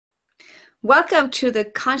Welcome to the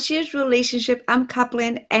Conscious Relationship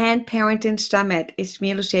Uncoupling and Parenting Summit. It's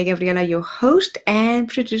me, Lucia Gabriela, your host and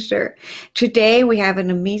producer. Today we have an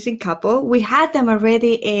amazing couple. We had them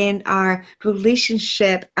already in our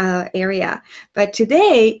relationship area, but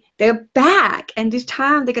today they're back, and this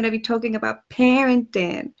time they're going to be talking about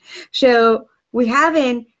parenting. So we have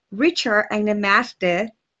in Richard and Namaste,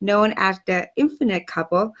 known as the Infinite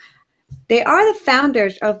Couple. They are the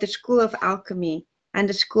founders of the School of Alchemy and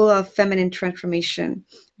the School of Feminine Transformation.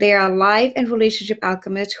 They are life and relationship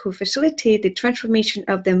alchemists who facilitate the transformation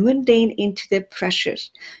of the mundane into the precious,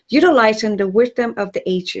 utilizing the wisdom of the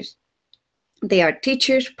ages. They are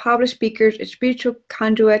teachers, public speakers, a spiritual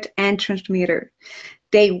conduit, and transmitter.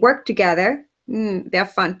 They work together. They're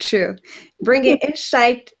fun too, bringing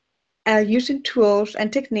insight using tools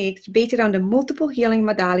and techniques based on the multiple healing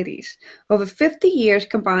modalities. Over 50 years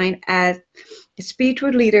combined as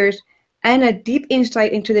spiritual leaders and a deep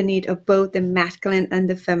insight into the need of both the masculine and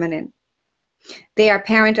the feminine. They are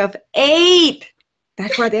parents of 8.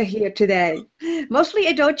 That's why they're here today. Mostly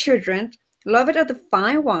adult children, lovers of the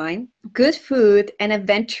fine wine, good food, and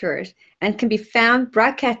adventures, and can be found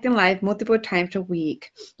broadcasting live multiple times a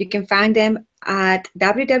week. You can find them at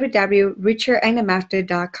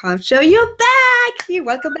www.richardandthemaster.com. So you're back! You're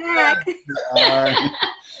welcome back.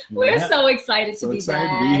 We're so excited to So be excited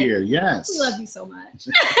back. to be here. Yes. We love you so much.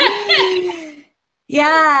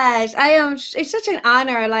 Yes, I am. It's such an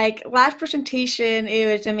honor. Like last presentation,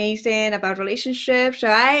 it was amazing about relationships. So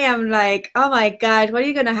I am like, oh my gosh, what are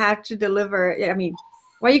you gonna have to deliver? I mean,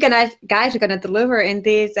 what are you guys are gonna deliver in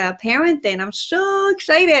this parenting? I'm so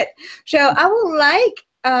excited. So I would like,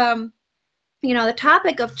 the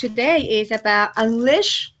topic of today is about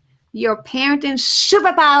unleash your parenting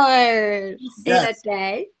superpowers in a Yes.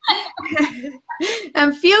 day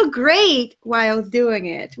and feel great while doing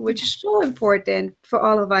it, which is so important for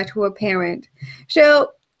all of us who are parents.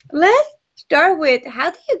 So let's start with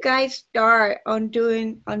how do you guys start on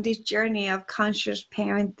this journey of conscious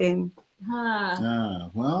parenting? Huh.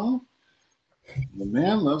 Well, the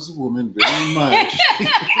man loves the woman very much.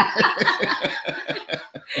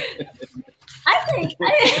 I think,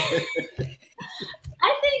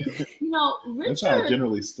 That's how I Richard,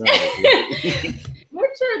 generally start.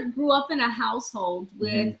 Richard grew up in a household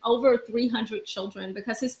with over 300 children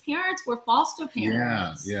because his parents were foster Yeah,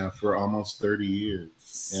 parents. yeah, for almost 30 years.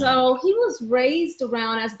 Yeah. So he was raised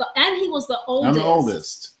around and he was the oldest. I'm the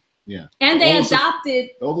oldest. Yeah. And The they oldest adopted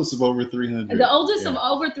the oldest of over 300. the oldest Yeah. of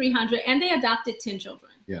over 300, and they adopted 10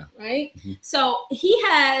 children. Yeah. Right. Mhm. So he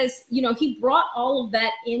has, he brought all of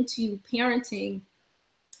that into parenting.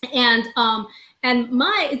 And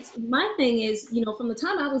my thing is, from the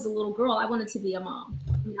time I was a little girl, I wanted to be a mom.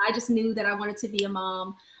 I just knew that I wanted to be a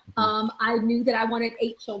mom. I knew that I wanted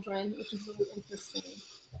 8 children, which is really interesting.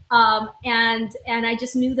 And I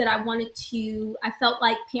just knew that I felt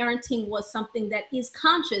like parenting was something that is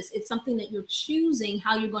conscious. It's something that you're choosing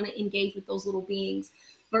how you're going to engage with those little beings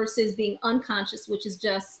versus being unconscious, which is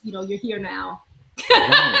just, you're here now.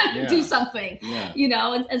 Right, yeah. Do something. Yeah.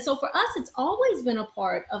 And so for us, it's always been a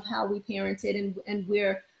part of how we parented and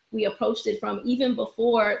where we approached it from. Even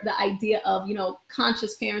before the idea of,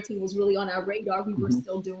 conscious parenting was really on our radar, we were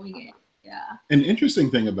still doing it. Yeah. An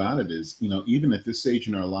interesting thing about it is, even at this stage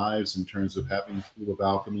in our lives, in terms of having the School of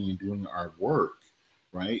Alchemy and doing our work,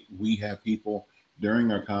 right? We have people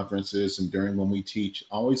during our conferences and during when we teach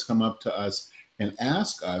always come up to us and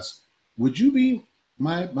ask us, would you be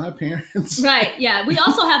my parents? Right. Yeah. We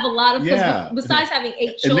also have a lot of, Yeah. besides having 8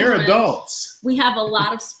 And children, they're adults. we have a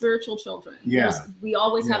lot of spiritual children. Yeah. We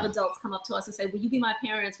always have Yeah. adults come up to us and say, will you be my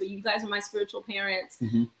parents? Will you guys are my spiritual parents?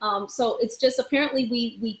 Mhm. So it's just apparently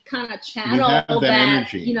we kind of channel We have that that,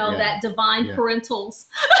 energy. Yeah. that divine Yeah. parentals.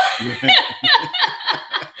 Yeah.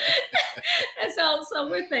 And so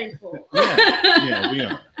we're thankful.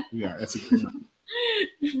 Yeah, we are. That's a good one.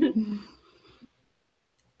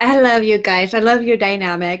 I love you guys. I love your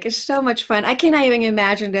dynamic. It's so much fun. I cannot even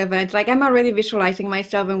imagine the event. Like I'm already visualizing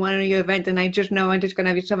myself in one of your events, and I just know it's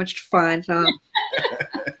gonna be so much fun. So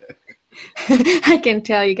I can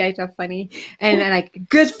tell you guys are funny and like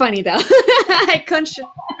good funny though. Conscious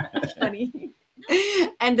funny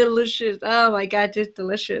and delicious. Oh my God, just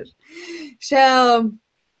delicious. So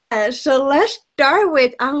so let's start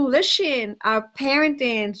with unleashing our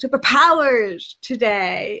parenting superpowers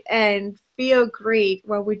today and feel great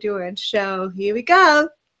while we're doing. So here we go.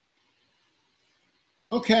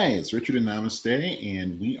 Okay, it's Richard and Namaste,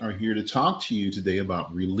 and we are here to talk to you today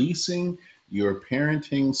about releasing your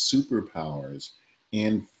parenting superpowers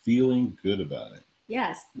and feeling good about it.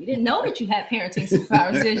 Yes, you didn't know that you had parenting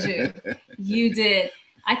superpowers, did you? You did.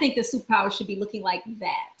 I think the superpower should be looking like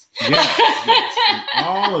that. Yes, yes. And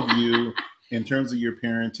all of you, in terms of your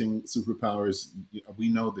parenting superpowers, we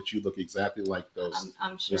know that you look exactly like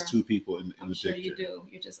I'm sure. those two people in I'm the sure picture. you do.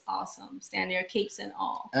 You're just awesome. Stand there, capes and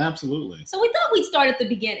all. Absolutely. So we thought we'd start at the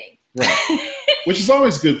beginning. Right. Which is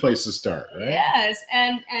always a good place to start, right? Yes,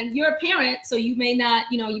 and you're a parent, so you may not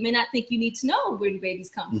think you need to know where the babies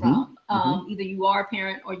come from. Either you are a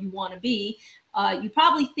parent or you want to be. You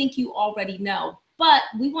probably think you already know, but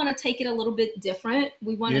we want to take it a little bit different.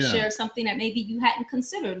 We want to share something that maybe you hadn't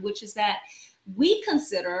considered, which is that we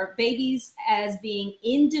consider babies as being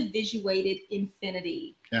individuated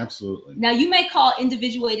infinity. Absolutely. Now, you may call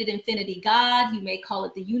individuated infinity God, you may call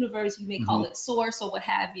it the universe, you may call it source, or what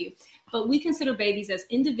have you. But we consider babies as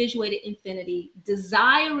individuated infinity,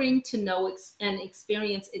 desiring to know and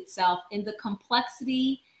experience itself in the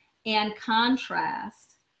complexity and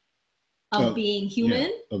contrast of being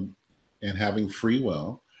human. And having free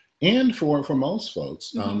will. And for most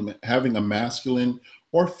folks, having a masculine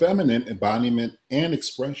or feminine embodiment and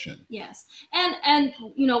expression. Yes. And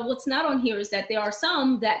what's not on here is that there are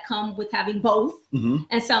some that come with having both,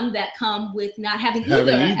 and some that come with not having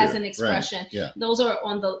either as an expression. Right. Yeah. Those are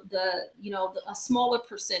on a smaller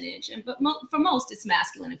percentage. But for most, it's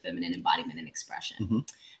masculine and feminine embodiment and expression.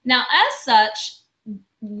 Now, as such,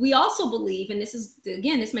 we also believe, and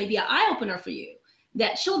this may be an eye-opener for you,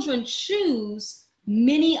 that children choose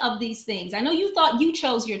many of these things. I know you thought you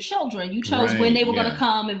chose your children. You chose when they were going to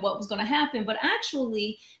come and what was going to happen. But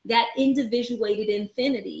actually, that individuated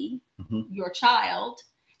infinity, your child,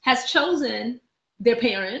 has chosen their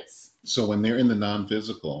parents. So when they're in the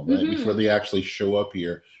non-physical, right, before they actually show up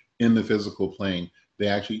here in the physical plane, they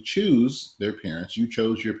actually choose their parents. You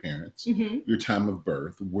chose your parents, your time of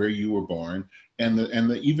birth, where you were born, and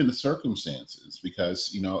even the circumstances,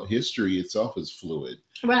 because history itself is fluid.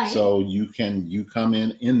 Right. So you come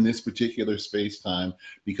in this particular space-time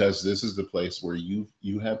because this is the place where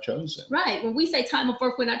you have chosen. Right. When we say time of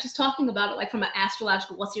birth, we're not just talking about it like from an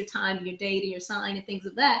astrological, what's your time, your date, and your sign, and things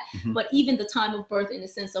of that, but even the time of birth in the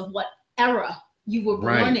sense of what era you were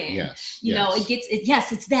born in. Yes.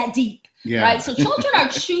 It's that deep. Yeah. Right. So children are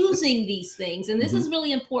choosing these things. And this is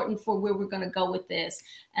really important for where we're going to go with this.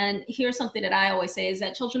 And here's something that I always say is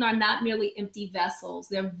that children are not merely empty vessels.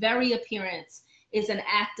 Their very appearance is an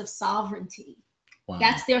act of sovereignty. Wow.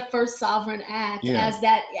 That's their first sovereign act as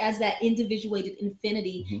that individuated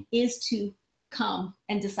infinity is to come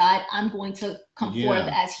and decide, I'm going to come forth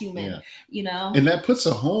as human, And that puts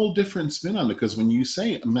a whole different spin on it, because when you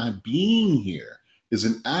say my being here is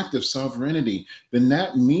an act of sovereignty, then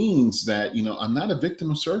that means that, I'm not a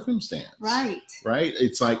victim of circumstance. Right. Right.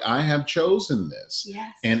 It's like I have chosen this.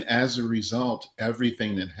 Yes. And as a result,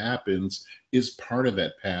 everything that happens is part of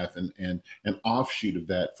that path and an offshoot of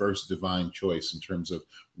that first divine choice in terms of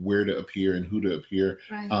where to appear and who to appear,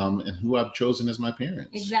 and who I've chosen as my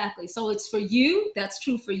parents. Exactly. So it's for you. That's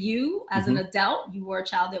true for you as an adult. You were a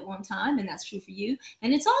child at one time, and that's true for you.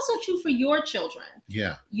 And it's also true for your children.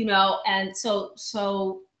 Yeah. And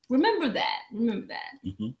so remember that.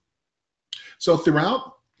 So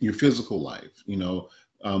throughout your physical life,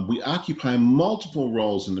 we occupy multiple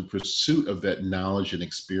roles in the pursuit of that knowledge and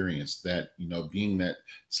experience, that, being that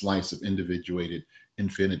slice of individuated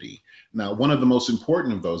infinity. Now, one of the most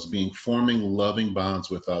important of those being forming loving bonds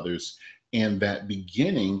with others. And that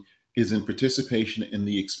beginning is in participation in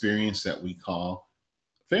the experience that we call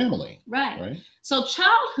family. Right. So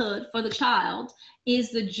childhood for the child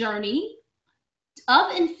is the journey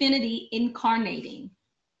of infinity incarnating.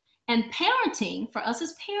 And parenting, for us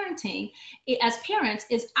as parents,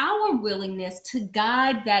 is our willingness to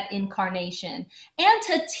guide that incarnation and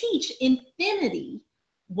to teach infinity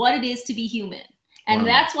what it is to be human. And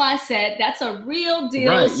that's why I said that's a real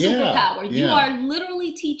deal superpower. You are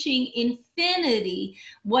literally teaching infinity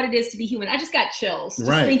what it is to be human. I just got chills just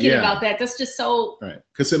thinking about that. That's just so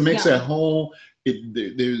because it makes that whole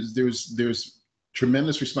there's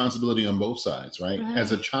tremendous responsibility on both sides, right?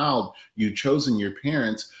 As a child, you've chosen your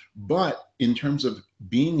parents, but in terms of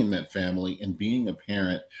being in that family and being a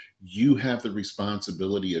parent, you have the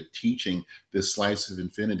responsibility of teaching this slice of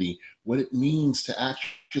infinity what it means to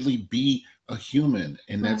actually be a human.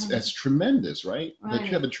 And that's tremendous, right? That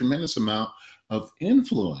you have a tremendous amount of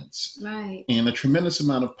influence and a tremendous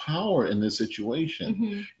amount of power in this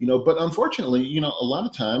situation. But unfortunately, a lot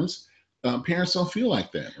of times parents don't feel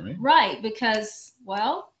like that, right? Right, because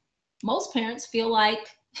most parents feel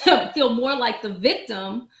more like the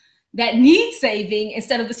victim that needs saving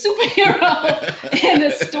instead of the superhero in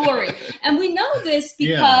the story. And we know this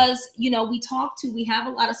because, you know, we have a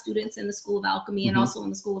lot of students in the School of Alchemy and also in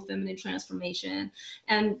the School of Feminine Transformation.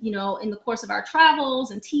 And, you know, in the course of our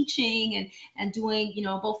travels and teaching and doing, you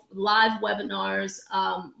know, both live webinars,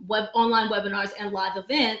 online webinars and live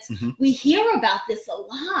events, we hear about this a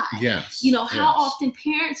lot. Yes. You know, how often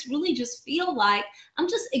parents really just feel like, I'm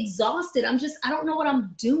just exhausted. I don't know what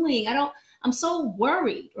I'm doing. I'm so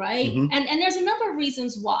worried, right? And there's a number of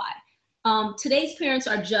reasons why. Today's parents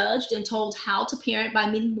are judged and told how to parent by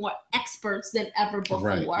many more experts than ever before.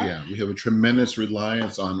 Right, yeah. We have a tremendous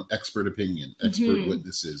reliance on expert opinion, expert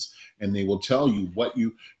witnesses, and they will tell you what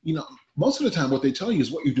you know, most of the time what they tell you is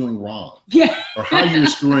what you're doing wrong. Yeah. Or how you're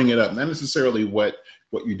screwing it up, not necessarily what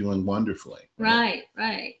you're doing wonderfully. Right,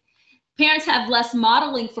 right. Parents have less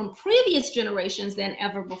modeling from previous generations than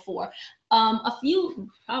ever before.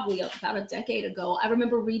 Probably about a decade ago, I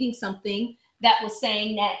remember reading something that was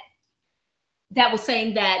saying that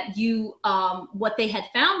what they had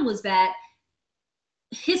found was that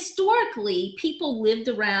historically people lived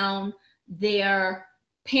around their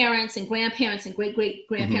parents and grandparents and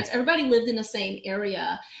great-great-grandparents. Everybody lived in the same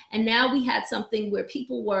area. And now we had something where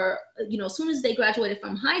people were, you know, as soon as they graduated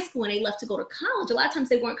from high school and they left to go to college, a lot of times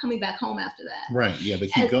they weren't coming back home after that. Right, yeah, they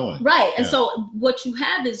keep going. Right, and so what you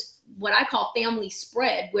have is what I call family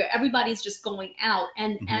spread, where everybody's just going out.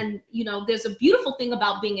 And you know, there's a beautiful thing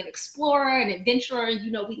about being an explorer and adventurer, and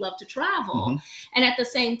you know, we love to travel. And at the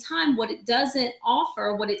same time, what it doesn't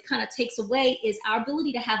offer, what it kind of takes away, is our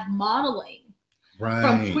ability to have modeling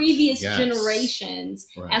from previous generations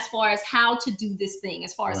as far as how to do this thing,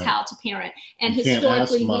 as far as how to parent. And you historically, can't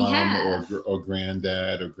ask we have mom or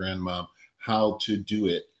granddad or grandmom how to do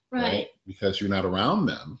it, right? Because you're not around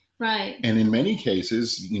them. Right. And in many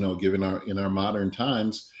cases, you know, given in our modern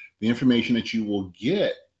times, the information that you will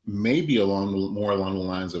get may be more along the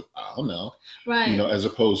lines of, I don't know, you know, as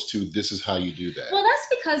opposed to this is how you do that. Well, that's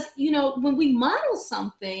because, you know, when we model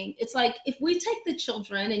something, it's like if we take the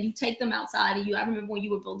children and you take them outside and I remember when you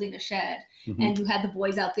were building a shed and you had the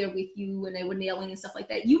boys out there with you and they were nailing and stuff like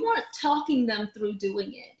that, you weren't talking them through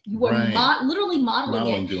doing it. You were literally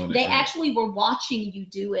modeling it. They actually were watching you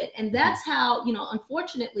do it. And that's how, you know,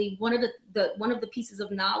 unfortunately, one of the pieces of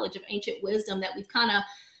knowledge of ancient wisdom that we've kind of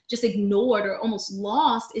just ignored or almost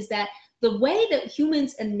lost is that the way that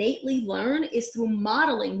humans innately learn is through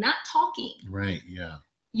modeling, not talking. Right, yeah.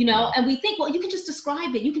 You know, and we think, well, you can just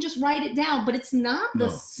describe it, you can just write it down, but it's not the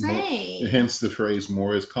same. Hence the phrase,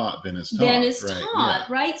 more is caught than is taught.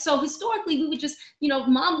 Right? So historically, we would just, you know,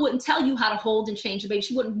 mom wouldn't tell you how to hold and change the baby.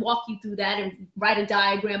 She wouldn't walk you through that and write a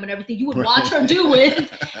diagram and everything. You would watch her do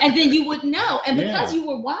it, and then you would know. And because you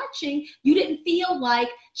were watching, you didn't feel like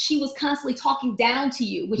she was constantly talking down to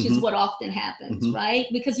you, which is what often happens, right?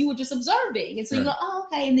 Because you were just observing. And so you go, oh,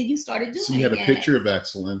 okay. And then you started doing it. So you had a picture of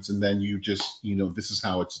excellence, and then you just, you know, this is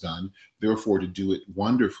how it's done. Therefore, to do it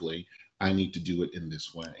wonderfully, I need to do it in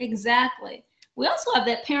this way. Exactly. We also have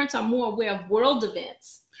that parents are more aware of world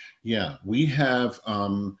events. Yeah, we have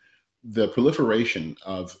the proliferation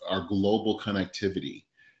of our global connectivity.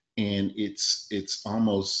 And it's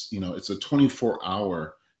almost, you know, it's a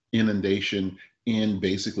 24-hour inundation in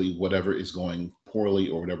basically whatever is going poorly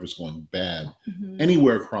or whatever is going bad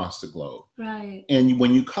anywhere across the globe. Right. And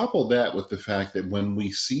when you couple that with the fact that when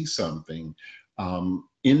we see something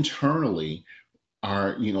internally,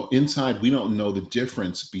 inside, we don't know the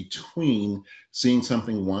difference between seeing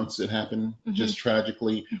something once it happened just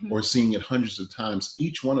tragically or seeing it hundreds of times.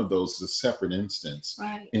 Each one of those is a separate instance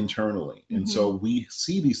internally. And so we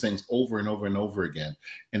see these things over and over and over again.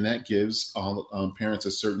 And that gives all parents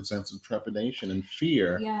a certain sense of trepidation and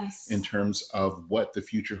fear in terms of what the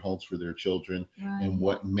future holds for their children and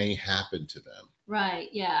what may happen to them. Right.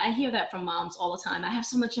 Yeah. I hear that from moms all the time. I have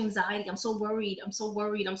so much anxiety. I'm so worried. I'm so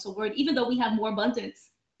worried. I'm so worried. Even though we have more abundance,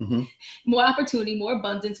 more opportunity, more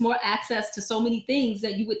abundance, more access to so many things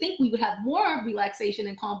that you would think we would have more relaxation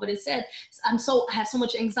and calm. But instead, I have so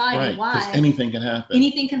much anxiety. Right. Why? Because anything can happen.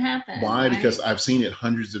 Anything can happen. Why? Right? Because I've seen it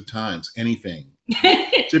hundreds of times. Anything.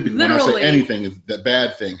 Typically, when I say anything, is the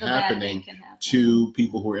bad thing happening to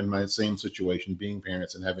people who are in my same situation, being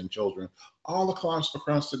parents and having children all across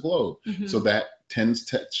the globe. So that tends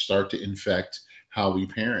to start to infect how we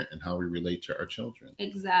parent and how we relate to our children.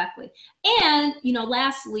 Exactly. And,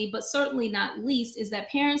 lastly, but certainly not least, is that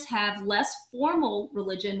parents have less formal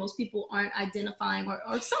religion. Most people aren't identifying,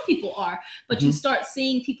 or some people are, but you start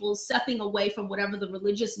seeing people stepping away from whatever the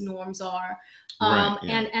religious norms are,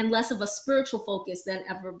 and less of a spiritual focus than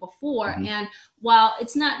ever before. And while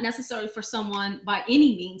it's not necessary for someone by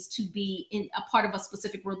any means to be in a part of a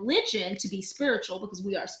specific religion to be spiritual, because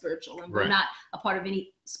we are spiritual and we're not a part of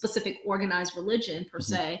any specific organized religion per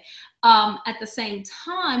se. At the same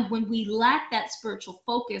time, when we lack that spiritual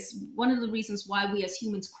focus, one of the reasons why we as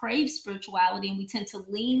humans crave spirituality and we tend to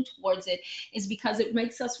lean towards it is because it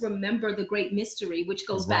makes us remember the great mystery, which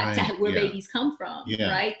goes back to where babies come from,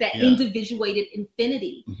 right? That individuated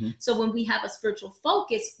infinity. So when we have a spiritual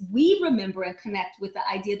focus, we remember and connect with the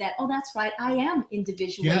idea that, oh, that's right, I am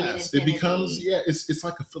individuated infinity. It becomes, it's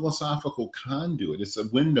like a philosophical conduit. It's a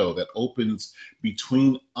window that opens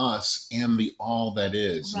between us and the all that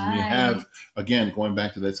is. And we have, again, going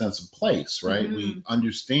back to that sense of place, right? We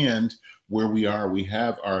understand where we are. We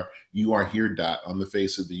have our "you are here" dot on the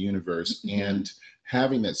face of the universe, and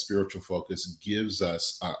having that spiritual focus gives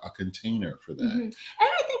us a container for that. And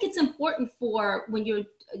I think it's important for when you're,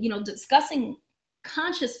 discussing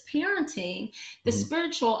conscious parenting, the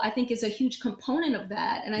spiritual, I think, is a huge component of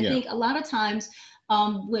that. And I think a lot of times,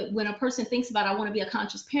 when a person thinks about, I want to be a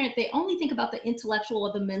conscious parent, they only think about the intellectual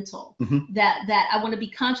or the mental, that I want to be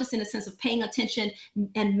conscious in a sense of paying attention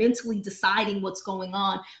and mentally deciding what's going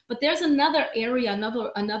on. But there's another area,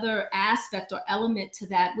 another aspect or element to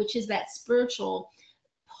that, which is that spiritual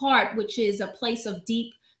part, which is a place of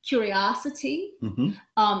deep curiosity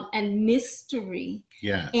and mystery,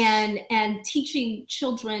 and teaching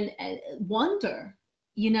children wonder,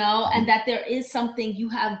 and that there is something, you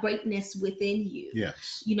have greatness within you,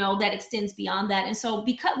 that extends beyond that. And so,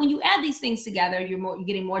 because when you add these things together, you're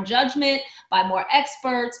getting more judgment by more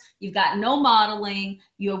experts, you've got no modeling,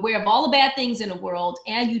 you're aware of all the bad things in the world,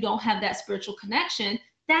 and you don't have that spiritual connection.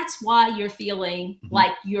 That's why you're feeling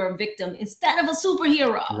like you're a victim instead of a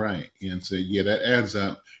superhero. Right. And so, that adds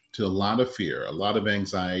up to a lot of fear, a lot of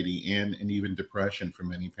anxiety, and even depression for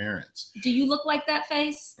many parents. Do you look like that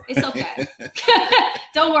face? It's okay.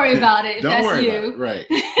 Don't worry about it. Don't worry you. about it.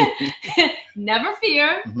 Right. Never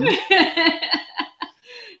fear. We're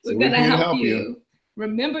going to help you.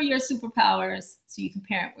 Remember your superpowers so you can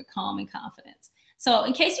parent with calm and confidence. So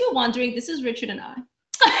in case you're wondering, this is Richard and I.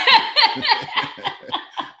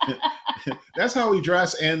 That's how we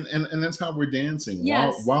dress, and that's how we're dancing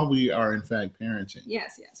while we are in fact parenting.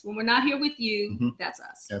 Yes. When we're not here with you, that's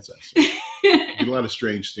us. That's us. Get a lot of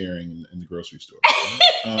strange staring in the grocery store.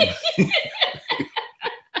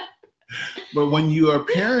 But when you are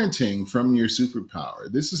parenting from your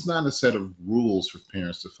superpower, this is not a set of rules for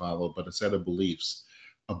parents to follow, but a set of beliefs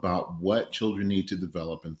about what children need to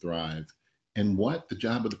develop and thrive, and what the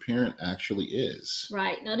job of the parent actually is.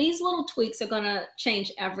 Right. Now, these little tweaks are going to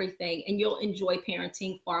change everything, and you'll enjoy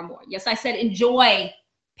parenting far more. Yes, I said enjoy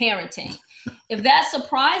parenting. If that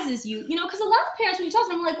surprises you, because a lot of parents, when you talk to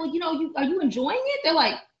them, I'm like, well, are you enjoying it? They're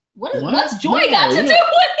like, what's joy got to do with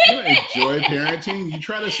it? You enjoy parenting. You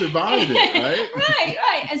try to survive it, right?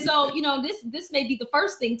 Right. And so, this may be the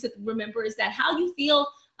first thing to remember, is that how you feel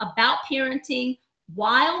about parenting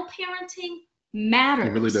while parenting matters.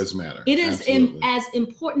 It really does matter. It is as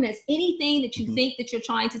important as anything that you think that you're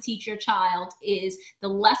trying to teach your child. Is the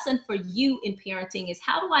lesson for you in parenting is,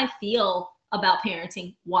 how do I feel about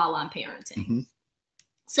parenting while I'm parenting?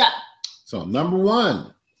 So number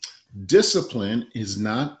one, discipline is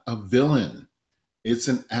not a villain. It's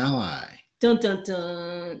an ally. Dun, dun,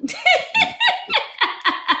 dun.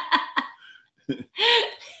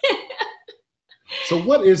 So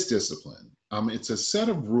what is discipline? It's a set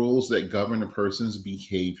of rules that govern a person's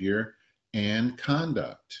behavior and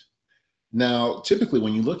conduct. Now, typically,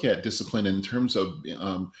 when you look at discipline in terms of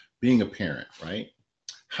being a parent, right?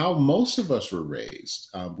 How most of us were raised,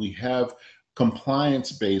 we have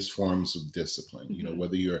compliance-based forms of discipline.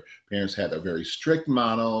 Whether your parents had a very strict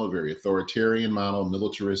model, a very authoritarian model,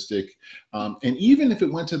 militaristic, and even if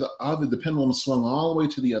it went to the pendulum swung all the way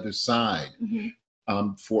to the other side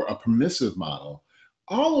for a permissive model.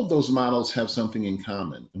 All of those models have something in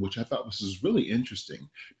common, which I thought was really interesting,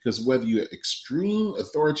 because whether you're extreme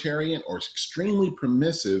authoritarian or extremely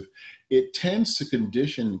permissive, it tends to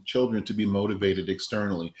condition children to be motivated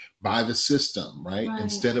externally by the system, right?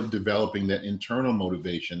 Instead of developing that internal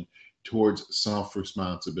motivation towards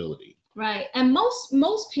self-responsibility. Right. And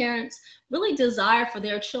most parents really desire for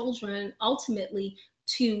their children ultimately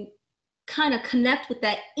to kind of connect with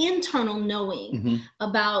that internal knowing Mm-hmm.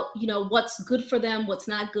 about, you know, what's good for them, what's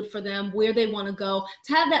not good for them, where they want to go,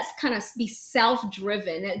 to have that kind of be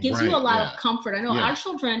self-driven. It gives you a Right, lot yeah. of comfort. I know Yeah.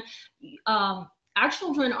 our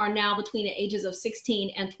children are now between the ages of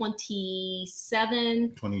 16 and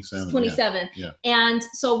 27. 27. Yeah. And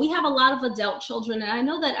so we have a lot of adult children. And I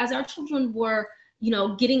know that as our children were, you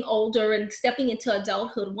know, getting older and stepping into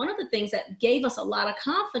adulthood, one of the things that gave us a lot of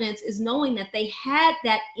confidence is knowing that they had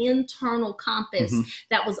that internal compass Mm-hmm.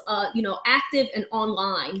 that was, you know, active and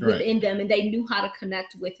online within them, and they knew how to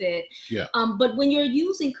connect with it. Yeah. But when you're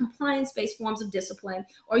using compliance-based forms of discipline,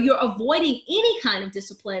 or you're avoiding any kind of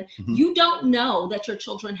discipline, Mm-hmm. you don't know that your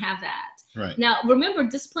children have that. Right. Now, remember,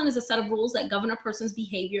 discipline is a set of rules that govern a person's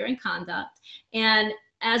behavior and conduct. And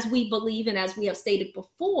as we believe, and as we have stated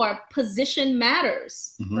before, position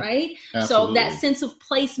matters, Mm-hmm. right? Absolutely. So that sense of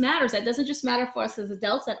place matters. That doesn't just matter for us as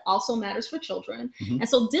adults, that also matters for children. Mm-hmm. And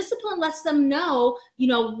so discipline lets them know, you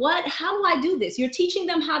know, how do I do this? You're teaching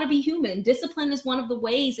them how to be human. Discipline is one of the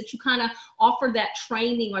ways that you kind of offer that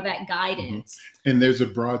training or that guidance. Mm-hmm. And there's a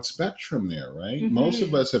broad spectrum there, right? Mm-hmm. Most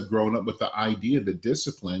of us have grown up with the idea that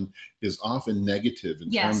discipline is often negative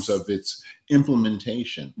in terms of its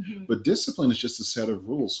implementation. Mm-hmm. But discipline is just a set of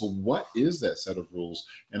rules. So what is that set of rules,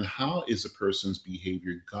 and how is a person's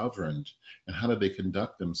behavior governed, and how do they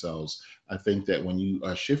conduct themselves? I think that when you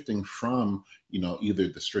are shifting from, you know, either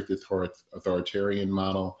the strict authoritarian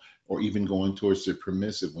model, or even going towards the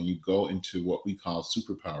permissive, when you go into what we call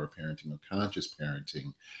superpower parenting or conscious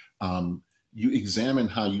parenting, you examine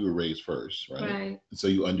how you were raised first, right? So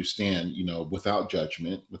you understand, you know, without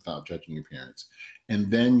judgment, without judging your parents.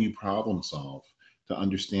 And then you problem solve to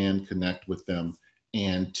understand, connect with them,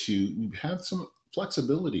 and to have some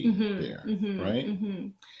flexibility there, right? Mm-hmm.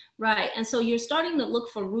 Right. And so you're starting to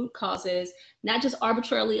look for root causes, not just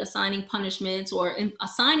arbitrarily assigning punishments or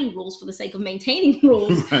assigning rules for the sake of maintaining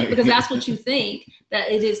rules, Right. because that's what you think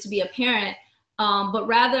that it is to be a parent. But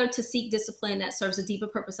rather to seek discipline that serves a deeper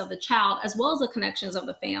purpose of the child, as well as the connections of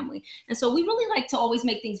the family. And so we really like to always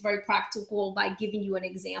make things very practical by giving you an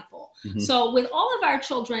example. Mm-hmm. So with all of our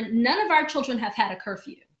children, none of our children have had a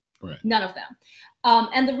curfew. Right. None of them.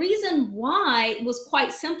 And the reason why was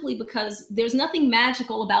quite simply because there's nothing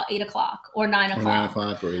magical about 8 o'clock or 9 o'clock. Or 9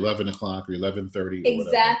 o'clock or 11 o'clock or 11:30.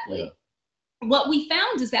 Exactly. Yeah. What we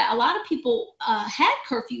found is that a lot of people had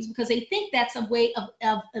curfews because they think that's a way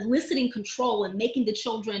of eliciting control and making the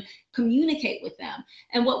children communicate with them.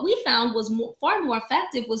 And what we found was far more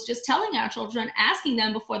effective was just telling our children, asking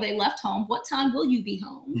them before they left home, what time will you be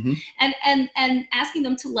home? Mm-hmm. And asking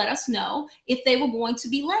them to let us know if they were going to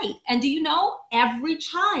be late. And do you know, every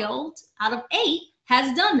child out of 8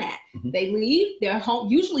 has done that. Mm-hmm. They leave, they're home,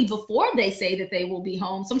 usually before they say that they will be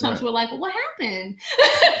home. Sometimes Right. we're like, well, what happened?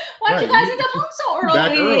 Why did Right. you guys end up home so early?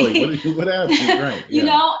 Back early. What happened? Right. You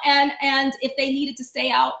Yeah. know, and if they needed to stay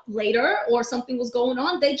out later or something was going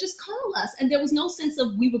on, they just call us. And there was no sense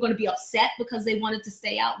of we were going to be upset because they wanted to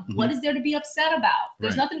stay out. Mm-hmm. What is there to be upset about?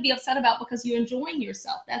 There's Right. nothing to be upset about because you're enjoying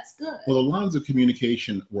yourself. That's good. Well, the lines of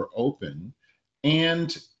communication were open,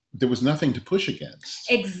 and there was nothing to push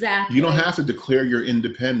against. Exactly. You don't have to declare your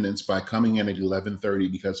independence by coming in at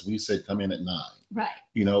 11:30 because we said come in at 9. Right.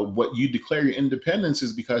 You know, what you declare your independence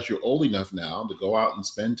is because you're old enough now to go out and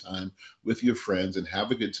spend time with your friends and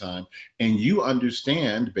have a good time. And you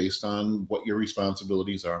understand, based on what your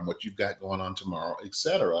responsibilities are and what you've got going on tomorrow,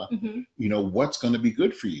 etc., Mm-hmm. you know, what's going to be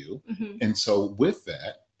good for you. Mm-hmm. And so with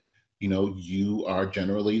that, you know, you are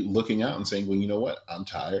generally looking out and saying, well, you know what, I'm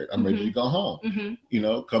tired. I'm ready to go home. Mm-hmm. You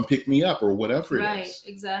know, come pick me up or whatever it Right, is.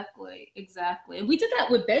 exactly. And we did that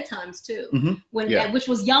with bedtimes too, Mm-hmm. which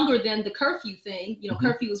was younger than the curfew thing. You know, Mm-hmm.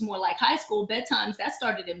 curfew was more like high school. Bedtimes, that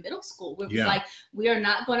started in middle school, where it was Yeah. like, we are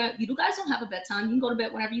not gonna, you guys don't have a bedtime. You can go to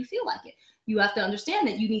bed whenever you feel like it. You have to understand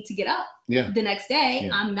that you need to get up the next day.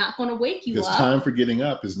 Yeah. I'm not gonna wake you Because up. time for getting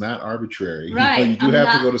up is not arbitrary. Right. You do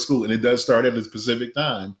have to go to school, and it does start at a specific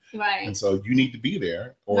time. Right. And so you need to be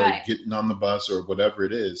there, or getting on the bus or whatever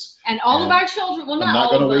it is. And all of our children, well, I'm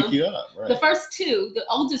not all going to of wake them. you up. Right. The first 2, the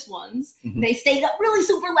oldest ones, Mhm. they stayed up really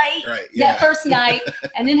super late Right. that first night,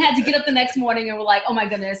 and then had to get up the next morning and were like, oh my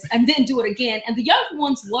goodness, and then do it again. And the younger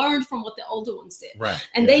ones learned from what the older ones did. Right.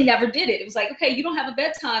 And they never did it. It was like, okay, you don't have a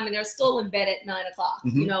bedtime, and they're still in bed at 9 o'clock.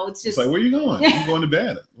 Mhm. You know, it's just It's like, where are you going? I'm going to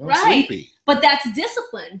bed. Well, I'm Right. sleepy. But that's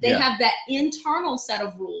discipline. They Yeah. have that internal set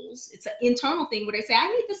of rules. It's an internal thing where they say, I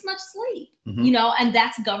need this much sleep, Mhm. you know, and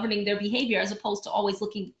that's governing their behavior as opposed to always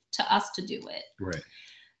looking to us to do it. Right.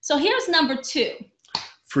 So here's number 2.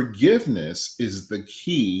 Forgiveness is the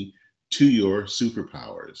key to your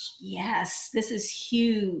superpowers. Yes, this is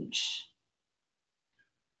huge.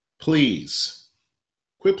 Please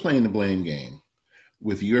quit playing the blame game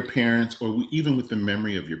with your parents, or even with the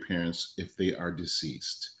memory of your parents if they are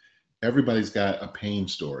deceased. Everybody's got a pain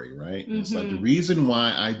story, right? Mm-hmm. It's like, the reason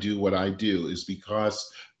why I do what I do is because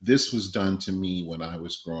this was done to me when I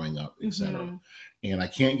was growing up, etc. Mm-hmm. And I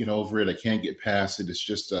can't get over it. I can't get past it. It's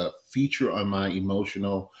just a feature on my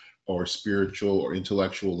emotional or spiritual or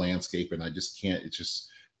intellectual landscape, and I just can't.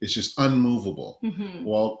 It's just unmovable. Mm-hmm.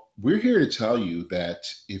 Well, we're here to tell you that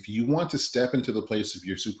if you want to step into the place of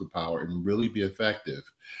your superpower and really be effective,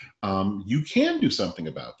 you can do something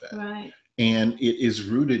about that. Right. And it is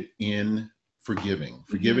rooted in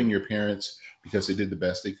forgiving your parents because they did the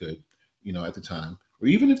best they could, at the time, or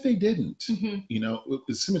even if they didn't, Mm-hmm.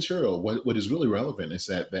 it's immaterial. What is really relevant is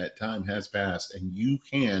that that time has passed, and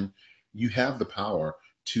you have the power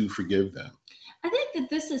to forgive them. I think that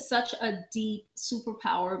this is such a deep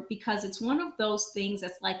superpower because it's one of those things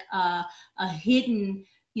that's like a hidden,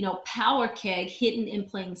 power keg hidden in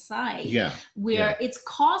plain sight. Yeah. Where it's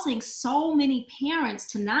causing so many parents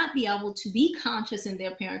to not be able to be conscious in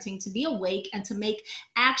their parenting, to be awake, and to make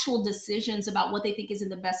actual decisions about what they think is in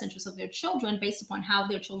the best interest of their children based upon how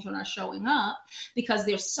their children are showing up, because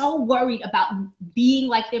they're so worried about being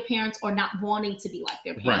like their parents or not wanting to be like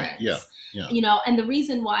their parents. Right. Yeah. And the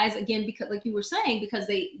reason why is, again, because, like you were saying, because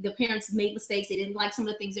the parents made mistakes, they didn't like some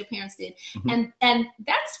of the things their parents did, and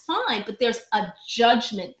that's fine, but there's a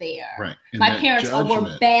judgment there. Right. And my parents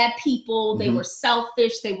were bad people. They were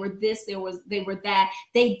selfish. They were this. They were that.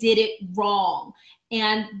 They did it wrong.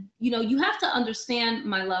 And you have to understand,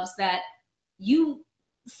 my loves, that you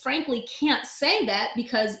frankly can't say that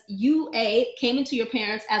because you came into your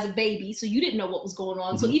parents as a baby, so you didn't know what was going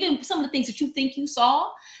on. So even some of the things that you think you saw,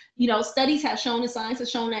 studies have shown and science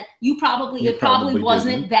has shown that it probably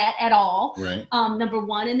wasn't that at all. Right. Number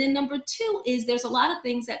one. And then number two is there's a lot of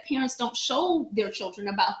things that parents don't show their children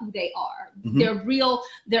about who they are.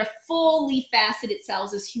 They're fully faceted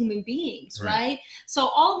selves as human beings, right? So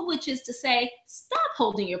all of which is to say, stop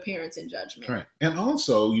holding your parents in judgment. Right. And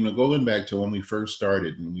also, going back to when we first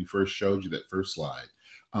started and we first showed you that first slide,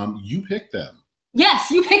 you picked them.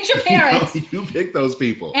 Yes, you picked your parents. You picked those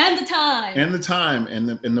people. And the time.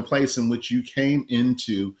 And the place in which you came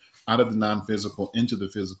out of the non-physical into the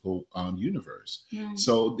physical universe. Right.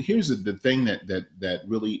 So here's the thing that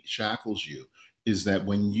really shackles you is that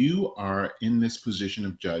when you are in this position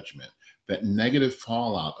of judgment, that negative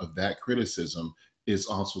fallout of that criticism is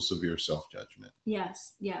also severe self-judgment.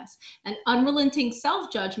 Yes. And unrelenting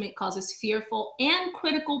self-judgment causes fearful and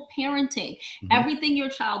critical parenting. Everything your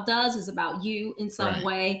child does is about you in some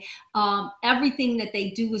way. Everything that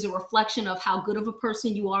they do is a reflection of how good of a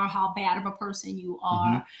person you are, how bad of a person you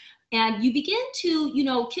are. And you begin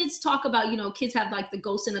to, kids talk about, kids have like the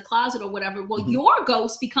ghost in the closet or whatever. Well, your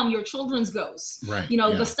ghosts become your children's ghosts. Right.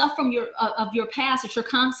 The stuff from your past that you're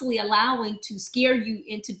constantly allowing to scare you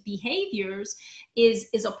into behaviors is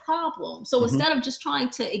a problem. So instead of just trying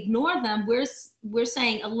to ignore them, we're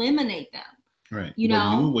saying eliminate them. Right.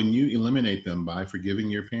 When you eliminate them by forgiving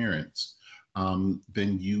your parents,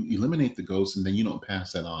 then you eliminate the ghosts, and then you don't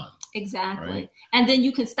pass that on. Exactly. Right? And then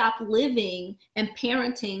you can stop living and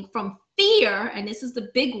parenting from fear, and this is the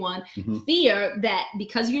big one, fear that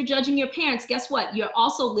because you're judging your parents, guess what? You're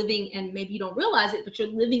also living, and maybe you don't realize it, but you're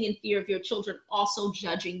living in fear of your children also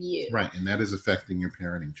judging you. Right. And that is affecting your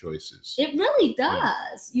parenting choices. It really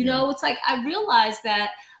does. It's like I realized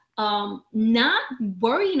that not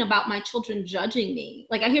worrying about my children judging me.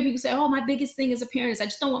 Like I hear people say, oh, my biggest thing as a parent is I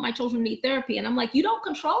just don't want my children to need therapy. And I'm like, you don't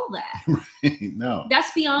control that. No.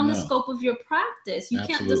 That's beyond the scope of your practice. You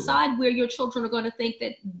Absolutely. can't decide where your children are going to think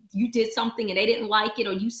that you did something and they didn't like it,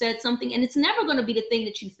 or you said something, and it's never going to be the thing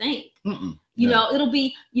that you think. It'll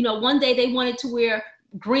be, one day they wanted to wear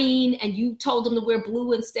green and you told them to wear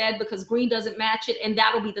blue instead because green doesn't match it, and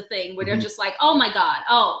that'll be the thing where they're just like, oh my God,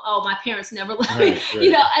 oh my parents never let me,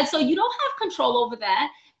 and so you don't have control over that.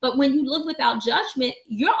 But when you live without judgment,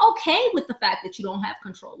 you're okay with the fact that you don't have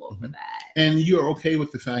control over that. And you're okay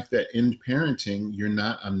with the fact that in parenting, you're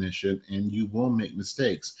not omniscient and you will make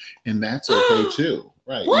mistakes. And that's okay too.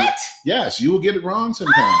 Right. What? Yes, you will get it wrong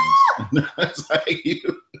sometimes. That's like you.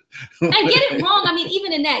 And get it wrong. I mean,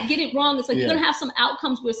 even in that, get it wrong. It's like you're going to have some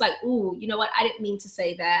outcomes where it's like, ooh, you know what? I didn't mean to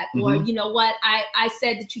say that. Or, you know what? I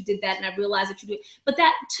said that you did that and I realized that you did. But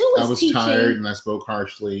that too is teaching. I was tired and I spoke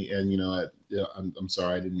harshly and, I'm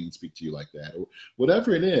sorry, I didn't mean to speak to you like that, or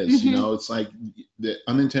whatever it is. You know, it's like the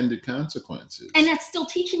unintended consequences. And that's still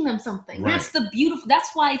teaching them something. Right. That's the beautiful,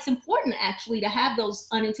 that's why it's important actually to have those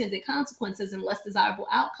unintended consequences and less desirable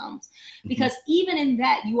outcomes. Because even in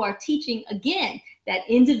that, you are teaching, again, that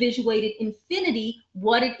individuated infinity,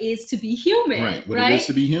 what it is to be human. Right. What it is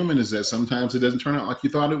to be human is that sometimes it doesn't turn out like you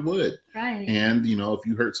thought it would. Right. And, you know, if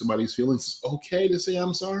you hurt somebody's feelings, it's okay to say,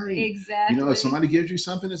 I'm sorry. Exactly. You know, if somebody gives you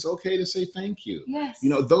something, it's okay to say thank you. Yes.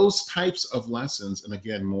 You know, those types of lessons, and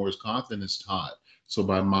again, more is often is taught. So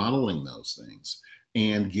by modeling those things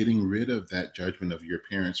and getting rid of that judgment of your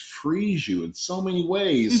parents frees you in so many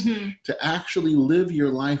ways to actually live your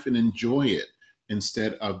life and enjoy it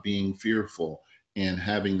instead of being fearful and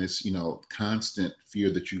having this, you know, constant fear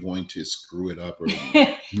that you're going to screw it up or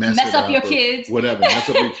mess up your kids. Whatever, mess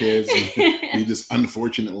up your kids, leave this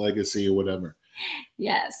unfortunate legacy or whatever.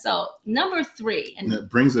 Yeah, so number 3. And that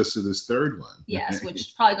brings us to this third one. Yes, which is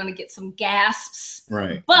probably going to get some gasps.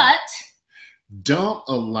 Right. But don't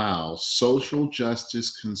allow social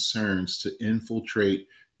justice concerns to infiltrate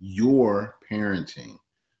your parenting.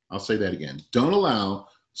 I'll say that again. Don't allow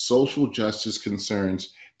social justice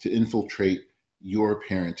concerns to infiltrate your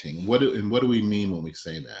parenting. What do we mean when we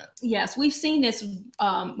say that? Yes, we've seen this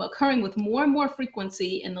occurring with more and more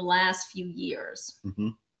frequency in the last few years.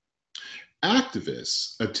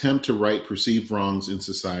 Activists attempt to right perceived wrongs in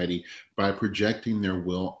society by projecting their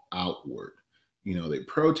will outward. You know, they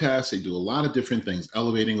protest, they do a lot of different things,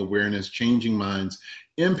 elevating awareness, changing minds,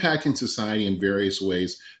 impacting society in various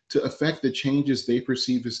ways to affect the changes they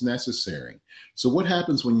perceive as necessary. So what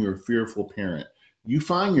happens when you're a fearful parent? You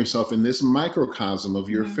find yourself in this microcosm of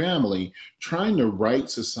your family trying to right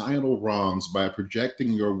societal wrongs by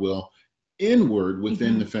projecting your will inward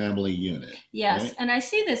within the family unit. Yes, right? and I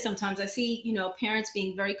see this sometimes. I see, you know, parents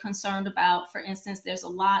being very concerned about, for instance, there's a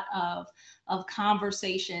lot of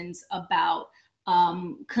conversations about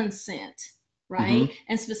consent, right?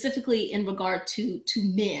 And specifically in regard to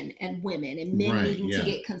men and women, and men needing to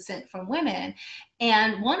get consent from women.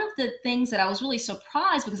 And one of the things that I was really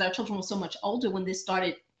surprised, because our children were so much older when this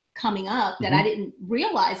started coming up, that I didn't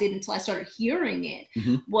realize it until I started hearing it,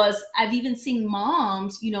 was I've even seen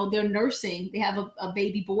moms, you know, they're nursing, they have a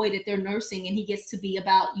baby boy that they're nursing, and he gets to be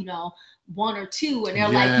about, you know, 1 or 2, and they're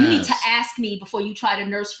like, you need to ask me before you try to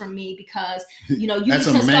nurse from me, because, you know, you as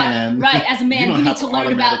need a to man, start, right, as a man, you need to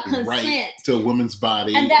learn about consent. Right to a woman's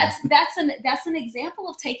body. And that's an example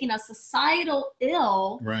of taking a societal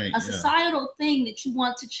ill, right, a societal thing that you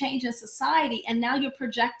want to change in society, and now you're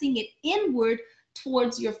projecting it inward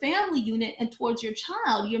towards your family unit and towards your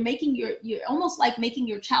child. You're almost like making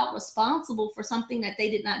your child responsible for something that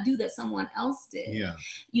they did not do, that someone else did. Yeah.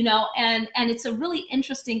 You know, and it's a really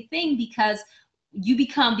interesting thing, because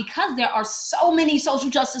there are so many social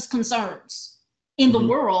justice concerns in the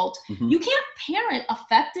world, you can't parent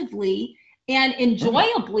effectively and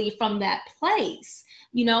enjoyably from that place.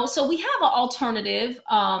 You know, so we have an alternative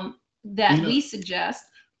that we suggest.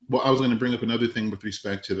 Well, I was going to bring up another thing with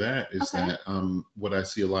respect to that is that what I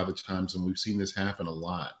see a lot of times, and we've seen this happen a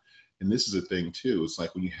lot, and this is a thing too, it's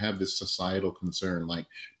like when you have this societal concern, like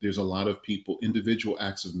there's a lot of people, individual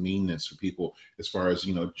acts of meanness for people as far as,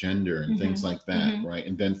 you know, gender and things like that, right?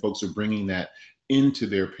 And then folks are bringing that into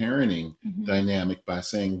their parenting dynamic by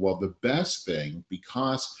saying, well, the best thing,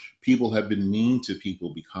 because people have been mean to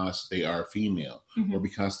people because they are female or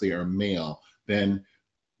because they are male, then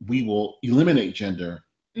we will eliminate gender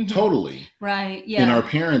totally, right? In our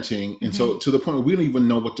parenting. And so to the point where we don't even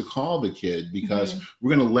know what to call the kid, because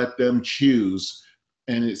we're going to let them choose.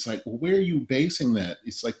 And it's like, well, where are you basing that?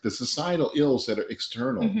 It's like the societal ills that are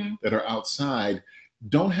external, that are outside,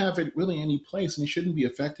 don't have it really any place, and it shouldn't be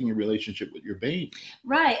affecting your relationship with your baby.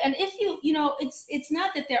 Right. And if you know, it's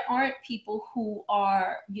not that there aren't people who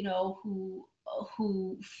are, you know,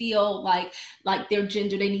 who feel like their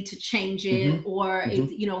gender, they need to change it, or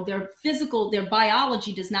you know, their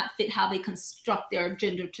biology does not fit how they construct their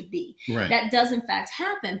gender to be. Right. That does in fact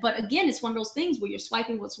happen. But again, it's one of those things where you're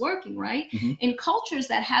swiping what's working, right? In cultures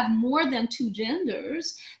that have more than 2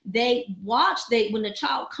 genders, when the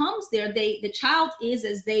child comes there, the child is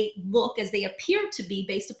as they look, as they appear to be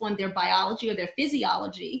based upon their biology or their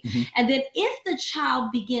physiology. And then if the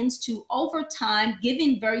child begins to, over time,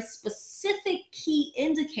 giving very specific key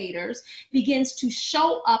indicators, begins to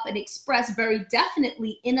show up and express very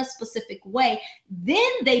definitely in a specific way,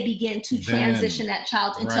 then they begin to Then, transition that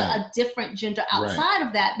child into right. a different gender Right. outside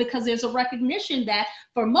of that, because there's a recognition that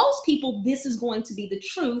for most people, this is going to be the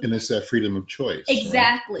truth. And it's that freedom of choice.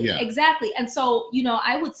 Exactly, right? Yeah. exactly. And so,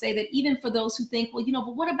 I would say that even for those who think, well,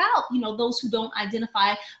 but what about, those who don't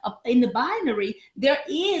identify in the binary, there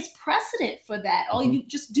is precedent for that. Oh, you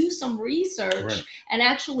just do some research Right. and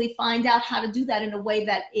actually find out how to do that in a way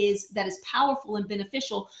that is powerful and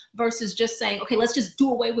beneficial, versus just saying, okay, let's just do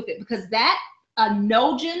away with it, because that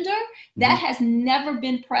no gender, that has never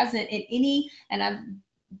been present in any, and I've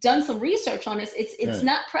done some research on this, it's Right.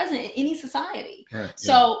 not present in any society. Right.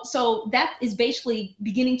 So that is basically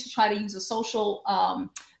beginning to try to use a social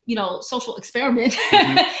social experiment.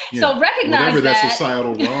 Yeah. So recognize whatever that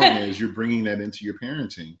societal norm is, you're bringing that into your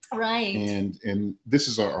parenting. Right. And this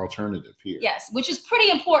is our alternative here. Yes, which is pretty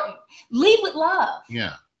important. Lead with love.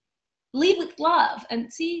 Yeah. Lead with love.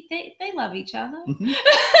 And see, they love each other.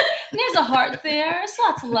 There's a heart there. There's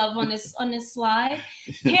lots of love on this slide.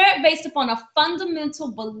 Parent based upon a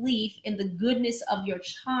fundamental belief in the goodness of your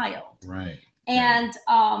child. Right. And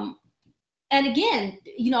again,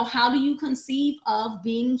 how do you conceive of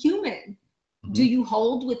being human? Do you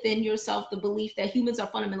hold within yourself the belief that humans are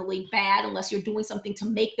fundamentally bad unless you're doing something to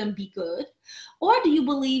make them be good? Or do you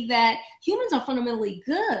believe that humans are fundamentally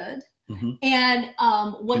good, and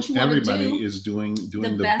what you want to do, everybody is doing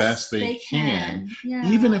the best they can,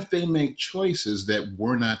 Yeah. even if they make choices that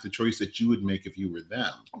were not the choice that you would make if you were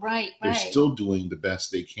them. Right. They're still doing the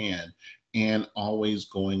best they can, and always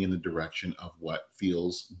going in the direction of what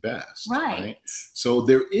feels best. Right. So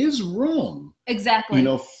there is room. Exactly.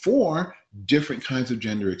 For different kinds of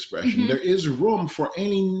gender expression. There is room for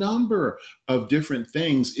any number of different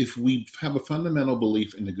things if we have a fundamental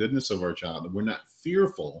belief in the goodness of our child, and we're not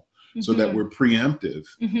fearful, so that we're preemptive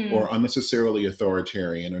or unnecessarily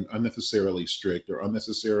authoritarian or unnecessarily strict or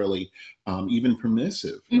unnecessarily even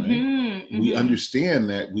permissive. Right. We understand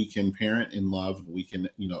that we can parent in love. We can,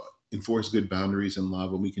 enforce good boundaries in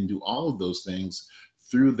love, and we can do all of those things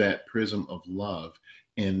through that prism of love.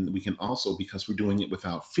 And we can also, because we're doing it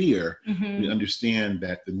without fear, we understand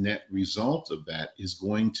that the net result of that is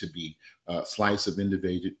going to be a slice of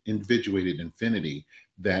individuated infinity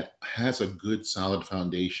that has a good, solid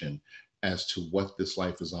foundation as to what this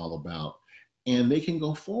life is all about. And they can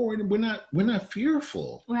go forward, and we're not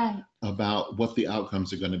fearful about what the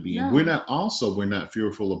outcomes are going to be. No. And we're not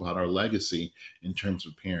fearful about our legacy in terms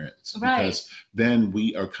of parents, because then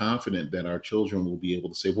we are confident that our children will be able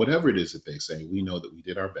to say whatever it is that they say. We know that we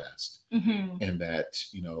did our best, and that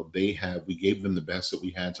we gave them the best that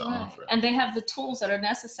we had to offer, and they have the tools that are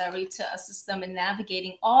necessary to assist them in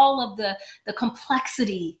navigating all of the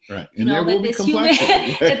complexity, and there will be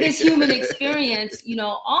complexity that this human experience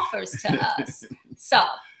offers to us. So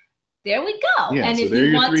there we go. Yeah, and so if there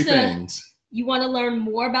you are want three to things. You want to learn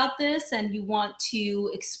more about this, and you want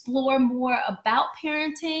to explore more about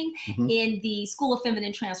parenting in the School of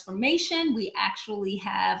Feminine Transformation, we actually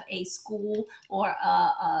have a school or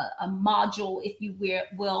a module, if you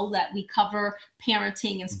will, that we cover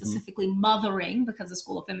parenting and specifically mothering, because the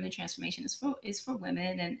School of Feminine Transformation is for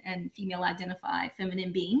women and female identified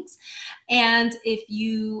feminine beings. And if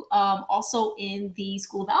you also in the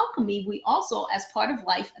School of Alchemy, we also, as part of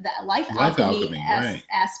life alchemy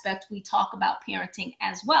aspect, we talk about parenting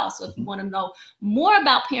as well. So if you want to know more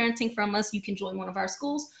about parenting from us, you can join one of our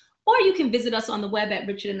schools, or you can visit us on the web at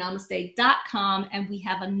richardandnamaste.com, and we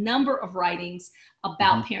have a number of writings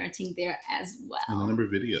about parenting there as well. And a number of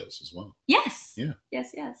videos as well. Yes. Yeah.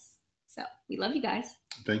 Yes. So we love you guys.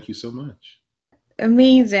 Thank you so much.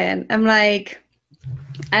 Amazing.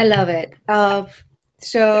 I love it.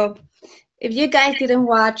 So if you guys didn't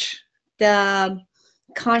watch the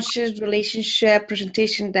conscious relationship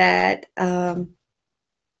presentation that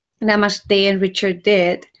Namaste and Richard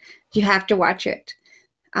did, you have to watch it.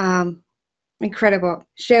 Incredible.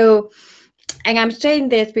 So, and I'm saying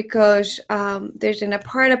this because there's in a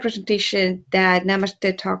part of the presentation that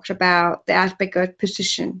Namaste talks about the aspect of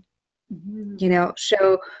position.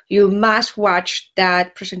 So you must watch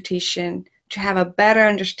that presentation to have a better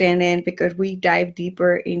understanding, because we dive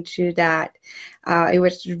deeper into that. It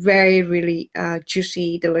was very, really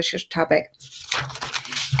juicy, delicious topic.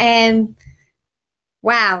 And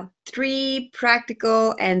wow, 3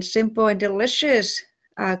 practical and simple and delicious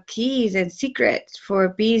keys and secrets for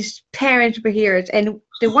being parent superheroes. And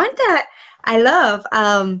the one that I love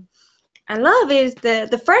is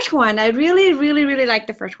the first one. I really, really, really like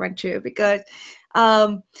the first one too, because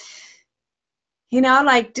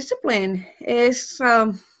discipline is,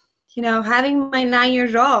 having my 9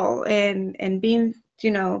 years old and being,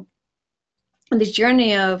 on this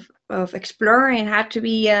journey of exploring how to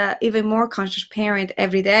be a even more conscious parent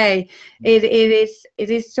every day. It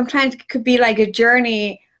is sometimes it could be like a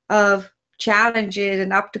journey of challenges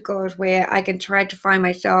and obstacles where I can try to find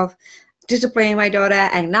myself disciplining my daughter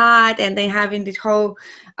and not, and then having this whole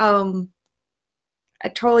I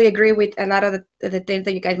totally agree with a lot of the things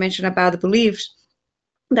that you guys mentioned about the beliefs,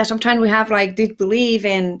 that sometimes we have like this belief,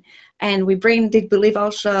 and we bring this belief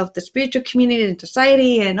also of the spiritual community and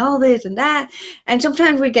society and all this and that, and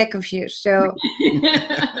sometimes we get confused. So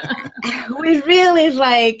we really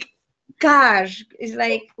like, gosh, it's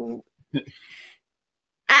like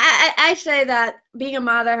I say that being a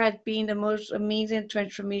mother has been the most amazing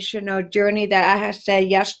transformational journey that I have said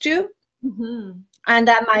yes to, and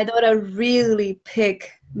that my daughter really picked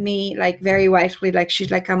me like very wisely, like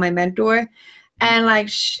she's like my mentor, and like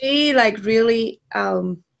she like really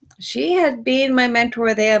she has been my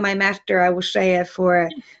mentor there, my master, I would say, for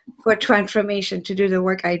transformation to do the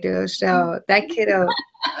work I do. So that kiddo,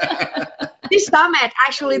 this summit,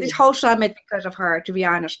 actually this whole summit, because of her, to be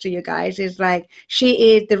honest to you guys, is like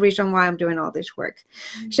she is the reason why I'm doing all this work.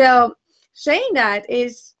 So saying that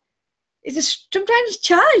is, it's just sometimes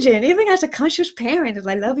challenging, even as a conscious parent, as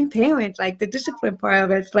like loving parent, like the discipline part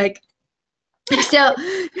of it. It's like, so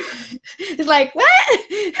it's like, what?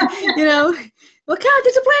 You know, what kind of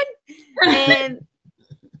discipline? And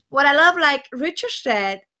what I love, like Richard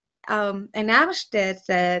said, and Amistad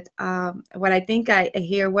said, what I think I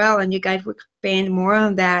hear well, and you guys will expand more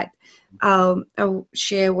on that, or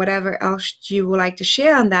share whatever else you would like to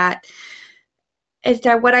share on that, is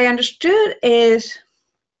that what I understood is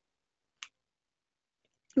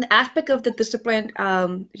the aspect of the discipline,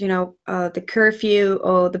 the curfew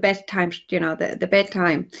or the bedtime, the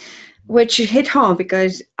bedtime, which hit home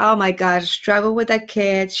because, oh my God, struggle with that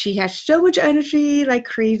kid. She has so much energy like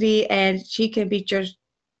crazy, and she can be just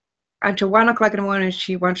until 1 o'clock in the morning if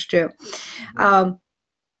she wants to.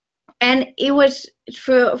 And it was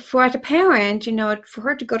for as a parent, for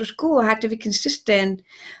her to go to school, I had to be consistent.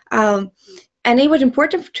 And it was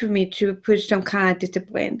important to me to put some kind of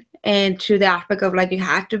discipline, and to the aspect of like you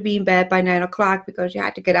have to be in bed by 9 o'clock because you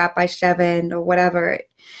had to get up by 7 or whatever.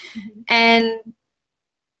 And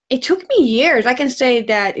it took me years. I can say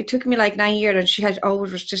that it took me like 9 years, and she has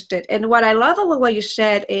always resisted. And what I love about what you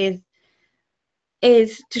said is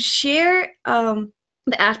to share the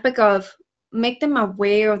aspect of make them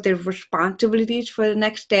aware of their responsibilities for the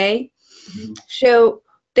next day, so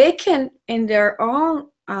they can, in their own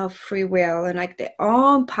free will and like their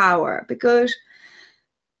own power, because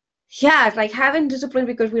yeah, it's like having discipline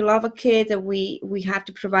because we love a kid, that we have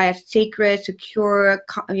to provide a sacred, secure,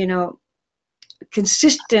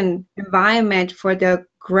 consistent environment for their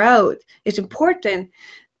growth is important.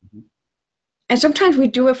 And sometimes we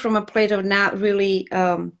do it from a place of not really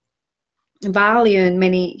valuing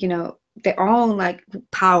many, their own like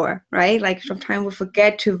power, right? Like sometimes we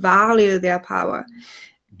forget to value their power.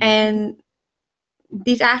 And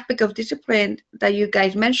this aspect of discipline that you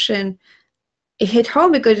guys mentioned, it hit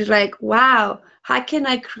home because it's like, wow, how can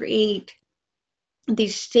I create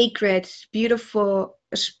this sacred, beautiful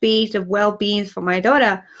space of well-being for my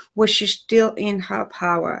daughter where she's still in her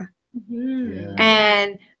power?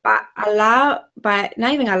 And by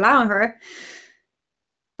not even allowing her,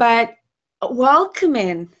 but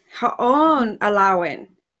welcoming her own allowing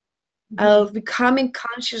of becoming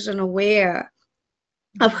conscious and aware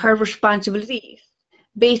of her responsibilities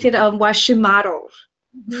based on what she models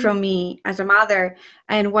from me as a mother,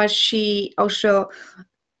 and what she also,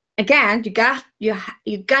 again, you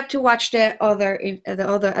got to watch the other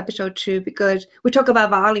episode too, because we talk about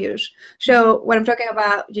values. So what I'm talking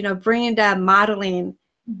about, bringing that modeling,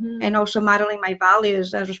 and also modeling my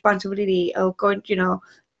values as responsibility of going,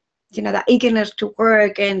 that eagerness to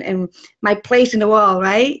work, and my place in the world,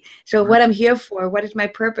 right? So what I'm here for, what is my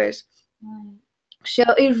purpose? So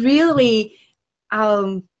it really,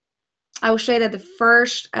 I would say that the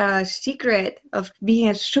first secret of being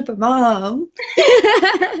a super mom,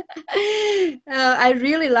 I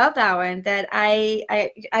really love that one. That I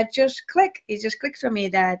just click. It just clicks for me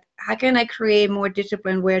that how can I create more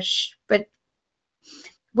discipline but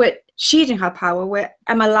with she's in her power, where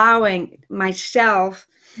I'm allowing myself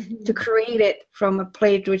to create it from a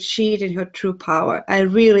place which she's in her true power. I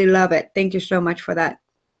really love it. Thank you so much for that.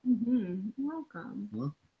 Welcome.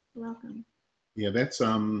 Welcome. Yeah, that's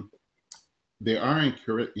they are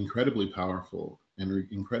incredibly powerful and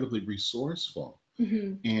incredibly resourceful.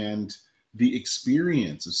 And the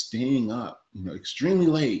experience of staying up, extremely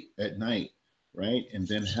late at night, right? And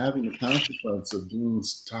then having the consequence of being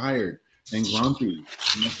tired and grumpy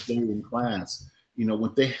the next day in class, you know,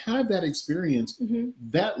 when they have that experience, Mhm.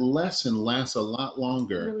 that lesson lasts a lot It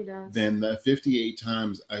longer really does. than the 58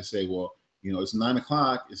 times I say, well, you know, it's 9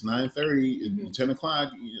 o'clock, it's 9:30, Mhm. it's 10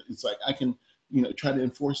 o'clock. It's like I can, you know, try to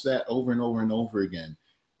enforce that over and over and over again.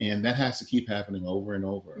 And that has to keep happening over and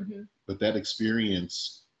over. Mhm. But that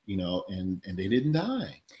experience, you know, and they didn't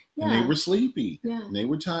die. And they Yeah. were sleepy. Yeah. And they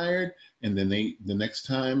were tired. And then the next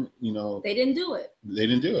time, you know, They didn't do it. they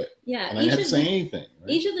didn't do it. Yeah. And I didn't have to say anything. Right?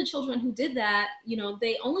 Each of the children who did that, you know,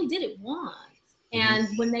 they only did it once. And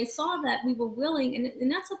when they saw that we were willing,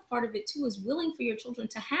 and that's a part of it too, is willing for your children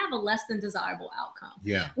to have a less than desirable outcome.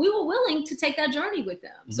 Yeah. We were willing to take that journey with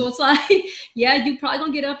them. So it's like, yeah, you're probably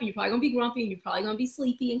gonna get up and you're probably gonna be grumpy and you're probably gonna be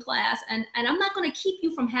sleepy in class. And I'm not gonna keep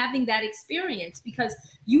you from having that experience, because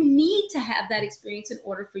you need to have that experience in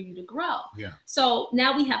order for you to grow. Yeah. So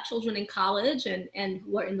now we have children in college and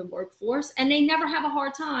who are in the workforce, and they never have a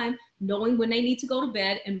hard time knowing when they need to go to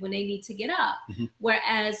bed and when they need to get up.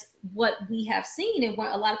 Whereas what we have seen and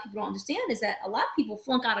what a lot of people don't understand is that a lot of people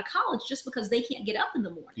flunk out of college just because they can't get up in the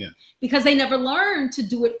morning, because they never learned to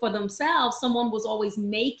do it for themselves. Someone was always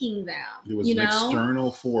making them. There was an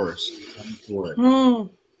external force for it.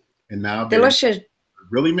 And now Delicious. it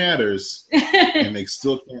really matters, and they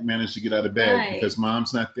still can't manage to get out of bed because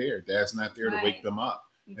mom's not there, dad's not there to wake them up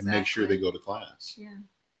and make sure they go to class.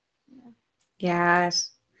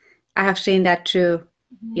 Yes, I have seen that too.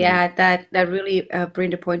 Yeah, that really bring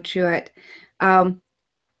the point to it. And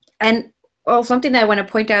something that I want to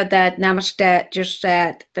point out that Namaste just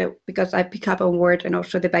said, that because I pick up on word and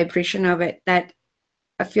also the vibration of it, that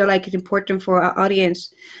I feel like it's important for our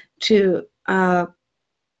audience to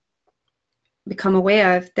become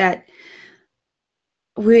aware of, that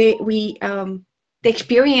we the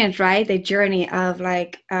experience, right, the journey of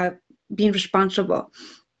like being responsible.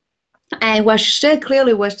 And what she said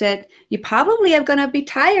clearly was that you probably are gonna be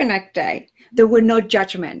tired next day. There was no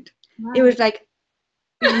judgment. It was like,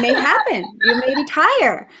 it may happen. You may be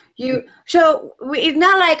tired. It's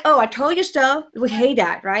not like, oh, I told you so. We hate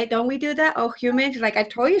that, right? Don't we do that? Oh, humans, like, I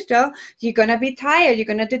told you so. You're gonna be tired. You're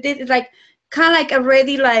gonna do this. It's like kind of like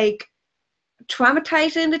already like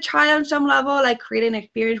traumatizing the child on some level, like creating an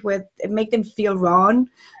experience where it make them feel wrong.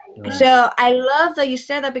 So I love that you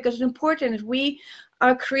said that, because it's important. Is we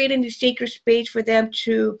are creating the sacred space for them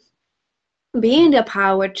to be in the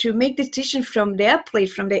power to make decisions from their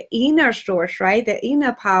place, from the inner source, right? The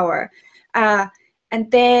inner power. And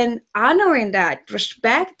then honoring that,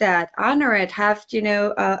 respect that, honor it, have, you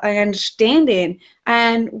know, an understanding.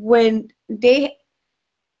 And when they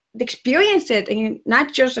experience it, and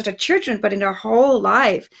not just as a children, but in their whole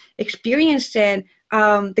life, experiencing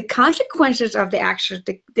the consequences of the actions,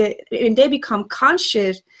 and they become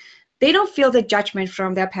conscious, they don't feel the judgment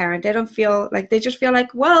from their parent. They don't feel like, they just feel like,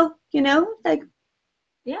 well, you know, like,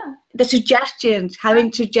 the suggestions,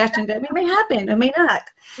 having suggestions that it may happen, it may not.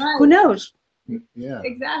 Who knows? Yeah.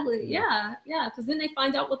 Exactly. Yeah. Because then they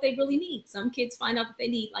find out what they really need. Some kids find out that they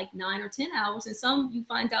need like 9 or 10 hours, and some you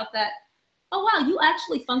find out that, oh wow, you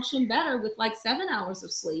actually function better with like 7 hours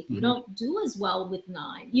of sleep. You don't do as well with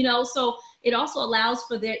 9, you know. So it also allows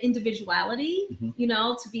for their individuality, you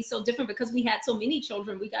know, to be so different, because we had so many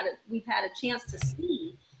children. We've had a chance to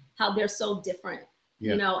see how they're so different,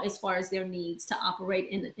 you know, as far as their needs to operate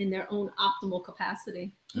in their own optimal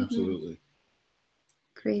capacity. Absolutely.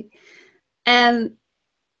 Great. And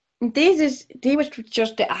this was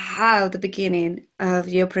just the beginning of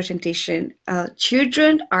your presentation.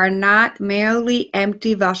 Children are not merely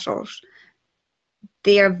empty vessels.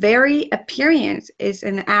 Their very appearance is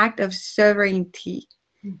an act of sovereignty.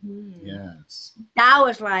 Yes. That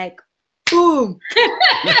was like, boom.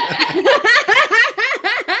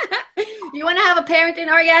 You want to have a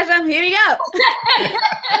parenting orgasm? Here you go.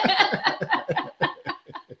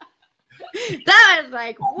 That was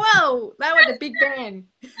like, whoa, that was a big bang.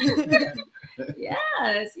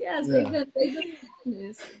 Yes, they've been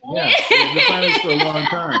this. Yeah, they've been planning this for a long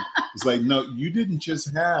time. It's like, no, you didn't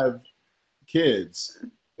just have kids.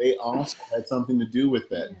 They also had something to do with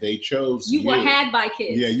that. They chose you. You were had by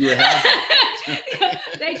kids. Yeah, you were had by kids.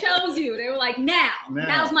 They chose you. They were like,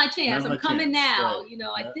 now's my chance. I'm coming now. Right. You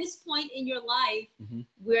know, at this point in your life,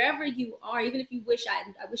 wherever you are, even if you wish I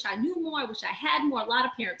wish I knew more, I wish I had more. A lot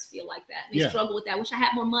of parents feel like that. They struggle with that. I wish I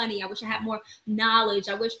had more money. I wish I had more knowledge.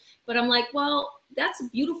 But I'm like, well, that's a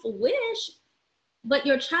beautiful wish. But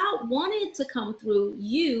your child wanted to come through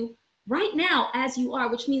you right now as you are,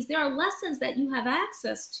 which means there are lessons that you have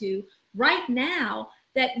access to right now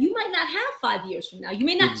that you might not have 5 years from now. You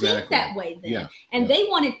may not think that way then. Yeah. And they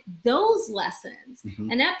wanted those lessons.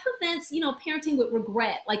 Mhm. And that prevents, parenting with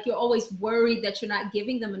regret. Like you're always worried that you're not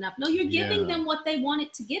giving them enough. No, you're giving them what they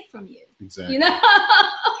wanted to get from you. Exactly.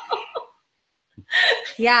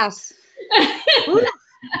 Yes. Ooh.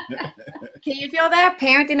 Can you feel that?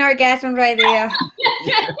 Parenting orgasm right there.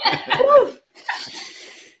 Woo.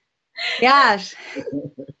 Yes.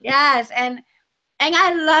 Yes. And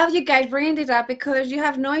I love you guys bringing this up because you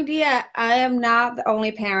have no idea. I am not the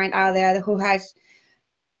only parent out there who has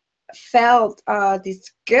felt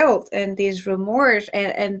this guilt and this remorse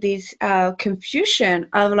and this confusion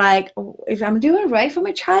of like, if I'm doing right for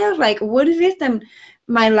my child, like what is it then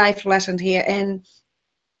my life lesson here? And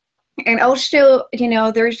also,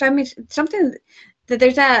 there's something that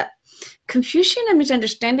there's a confusion and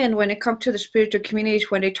misunderstanding when it comes to the spiritual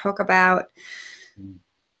communities when they talk about,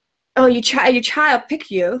 oh, your child picked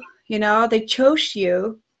you, they chose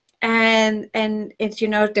you, and it's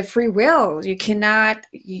the free will. You cannot,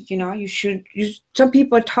 some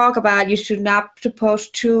people talk about you should not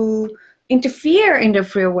supposed to interfere in the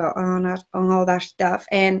free will on all that stuff,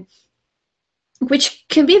 and which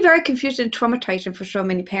can be very confusing and traumatizing for so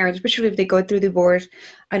many parents, especially if they go through divorce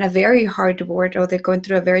and a very hard divorce, or they're going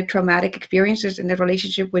through a very traumatic experiences in the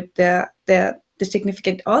relationship with the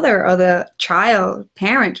significant other or the the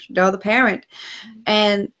other parent.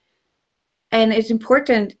 And it's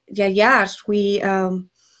important, yes, we have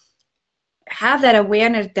that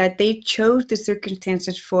awareness that they chose the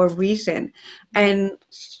circumstances for a reason. And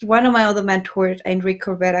one of my other mentors, Enrique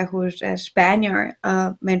Rivera, who's a Spaniard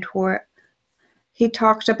mentor, he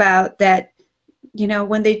talks about that,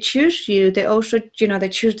 when they choose you, they also, they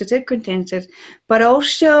choose the circumstances, but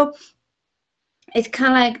also it's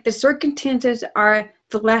kind of like the circumstances are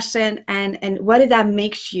the lesson and what that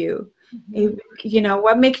makes you,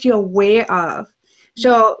 what makes you aware of.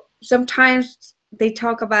 So sometimes they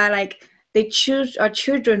talk about like they choose our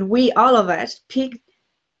children, all of us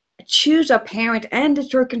choose a parent and the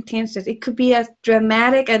circumstances. It could be as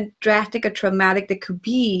dramatic and drastic or traumatic that could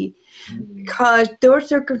be, because those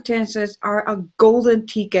circumstances are a golden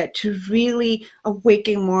ticket to really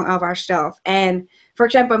awaken more of ourselves. And for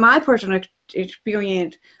example, my personal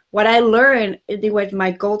experience, what I learned, it was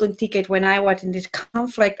my golden ticket when I was in this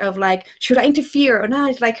conflict of like, should I interfere or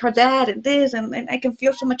not? It's like her dad and this, and I can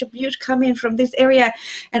feel so much abuse coming from this area,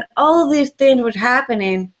 and all these things was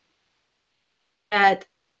happening. That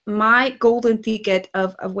my golden ticket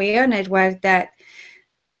of awareness was that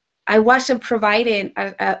I wasn't providing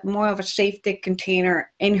a more of a safety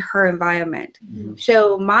container in her environment. Mm-hmm.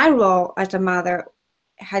 So my role as a mother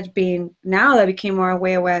has been, now that I became more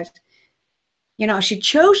aware, was, she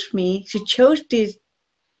chose me, she chose this,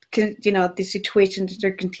 the situation, the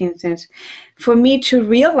circumstances, for me to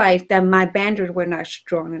realize that my boundaries were not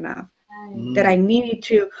strong enough, that I needed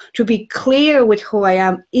to be clear with who I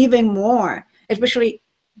am even more, especially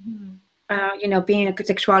being a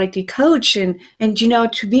sexuality coach and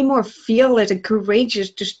to be more fearless and courageous,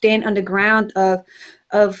 to stand on the ground of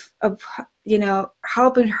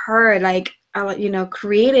helping her, like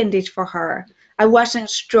creating this for her. I wasn't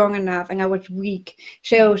strong enough and I was weak,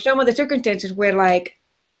 so some of the circumstances were like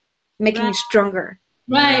making me stronger.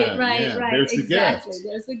 Right. There's exactly.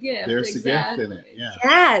 the gift. There's a gift in it.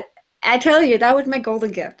 Yeah. I tell you, that was my golden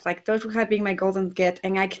gift. Like those have been my golden gift,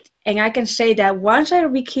 and I can say that once I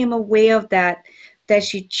became aware of that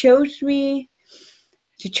she chose me,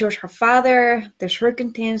 she chose her father, the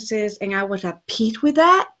circumstances, and I was at peace with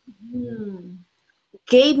that.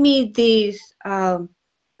 Gave me this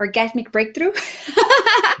orgasmic breakthrough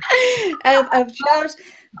of just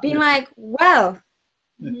being like, well,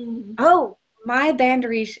 oh, my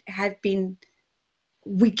boundaries had been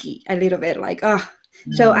weaky a little bit, like,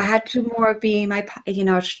 so I had to more be my,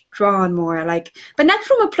 strong more, like, but not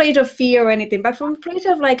from a place of fear or anything, but from a place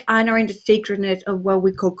of like honoring the sacredness of what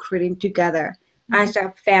we co-creating together as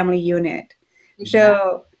a family unit.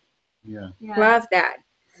 So, love that.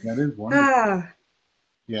 That is wonderful.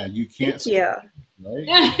 Yeah, you can't. Thank you. Right?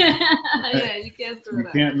 Yeah, you can't screw it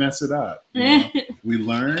up. You can't mess it up. We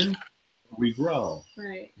learn, we grow.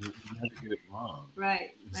 Right. You never get it wrong.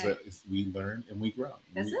 Right. We learn and we grow.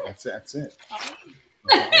 That's it. That's it.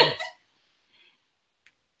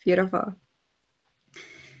 Beautiful.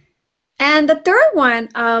 And the third one,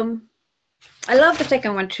 I love the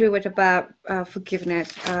second one too. It's about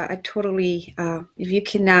forgiveness. I totally, if you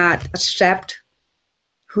cannot accept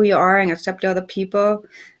who you are and accept other people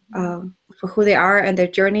for who they are and their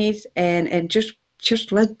journeys, and just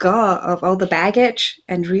let go of all the baggage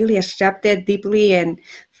and really accept it deeply and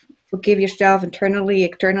forgive yourself internally,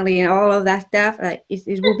 externally, and all of that stuff, it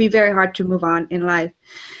will be very hard to move on in life.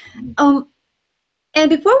 And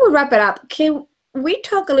before we wrap it up, can we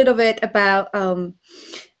talk a little bit about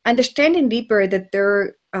understanding deeper the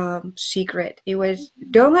third secret? It was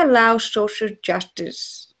don't allow social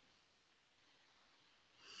justice.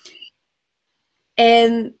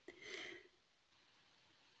 And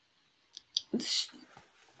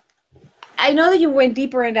I know that you went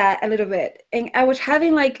deeper in that a little bit, and I was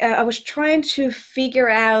having I was trying to figure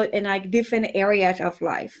out in like different areas of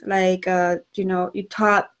life, like you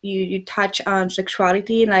touch on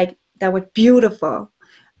sexuality, like that was beautiful.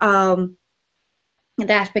 Um,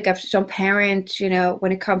 the aspect of some parents,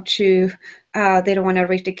 when it comes to they don't want to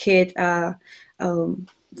raise the kid um,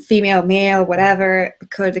 female, male, whatever,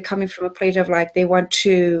 because they're coming from a place of like they want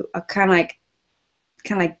to kind of like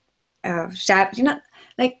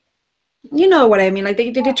like you know what I mean? Like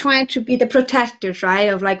they're trying to be the protectors, right?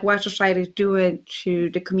 Of like what society is doing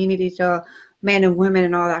to the communities of men and women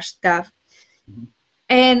and all that stuff. Mhm.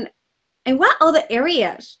 And what other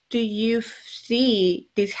areas do you see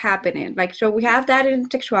this happening? Like, so we have that in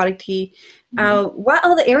sexuality. What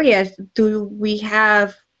other areas do we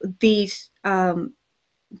have these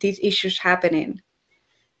issues happening?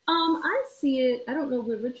 I see it. I don't know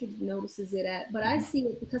where Richard notices it at, but I see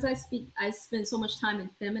it because I spend so much time in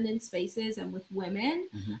feminine spaces and with women.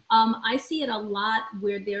 Mhm. I see it a lot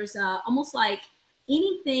where there's almost like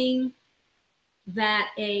anything that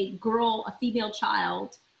a girl, a female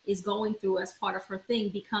child, is going through as part of her thing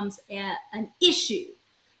becomes an issue.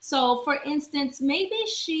 So, for instance, maybe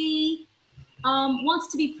she wants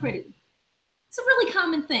to be pretty. It's a really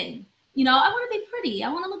common thing. I want to be pretty.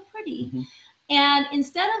 I want to look pretty. Mhm. And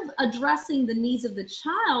instead of addressing the needs of the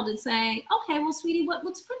child and saying, okay, well, sweetie, what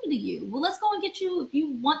looks pretty to you? Well, let's go and get you, if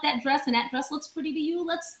you want that dress and that dress looks pretty to you,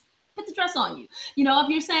 let's put the dress on you. If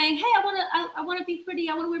you're saying, hey, I want to be pretty,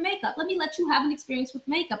 I want to wear makeup, let me let you have an experience with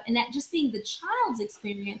makeup. And that just being the child's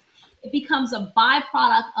experience, it becomes a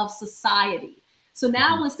byproduct of society. So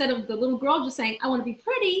now instead of the little girl just saying, I want to be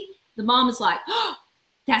pretty, the mom is like, oh,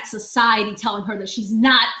 that's society telling her that she's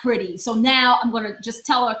not pretty. So now I'm going to just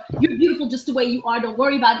tell her, you're beautiful just the way you are. Don't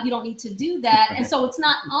worry about it. You don't need to do that. And so it's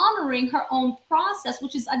not honoring her own process,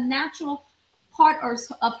 which is a natural part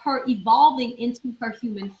of her evolving into her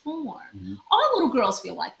human form. All little girls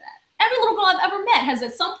feel like that. Every little girl I've ever met has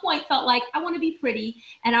at some point felt like, I want to be pretty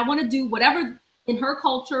and I want to do whatever in her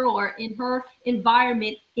culture or in her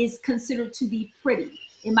environment is considered to be pretty.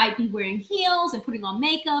 It might be wearing heels and putting on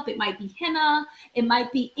makeup. It might be henna. It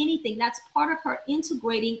might be anything. That's part of her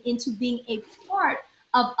integrating into being a part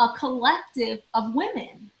of a collective of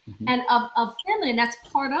women and of feminine. That's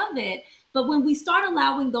part of it. But when we start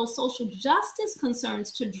allowing those social justice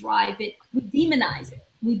concerns to drive it, we demonize it.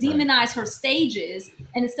 We demonize her stages.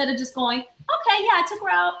 And instead of just going, okay, yeah, I took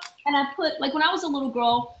her out and I put, like when I was a little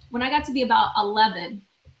girl, when I got to be about 11,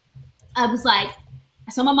 I was like,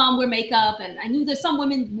 I saw my mom wear makeup and I knew that some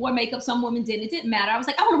women wore makeup, some women didn't. It didn't matter. I was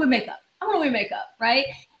like, I want to wear makeup. I want to wear makeup, right?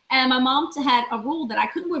 And my mom had a rule that I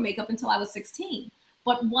couldn't wear makeup until I was 16.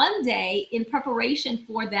 But one day, in preparation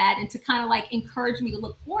for that and to kind of like encourage me to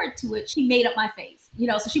look forward to it, she made up my face.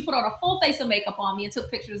 So she put on a full face of makeup on me and took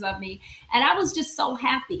pictures of me. And I was just so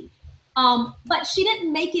happy. But she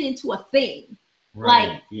didn't make it into a thing.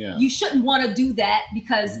 Like, you shouldn't want to do that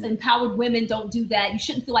because empowered women don't do that. You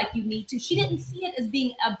shouldn't feel like you need to. She didn't see it as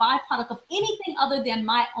being a byproduct of anything other than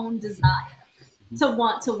my own desire to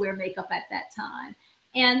want to wear makeup at that time.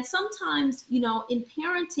 And sometimes, in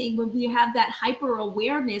parenting, when we have that hyper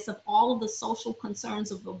awareness of all of the social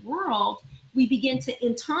concerns of the world, we begin to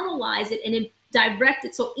internalize it and direct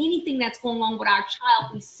it. So anything that's going on with our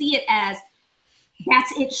child, we see it as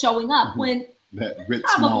that's it showing up when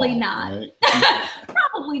probably not. Right?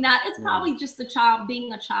 Probably not. It's probably just the child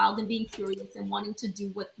being a child and being curious and wanting to do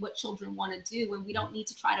what children want to do. And we don't need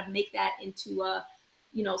to try to make that into a,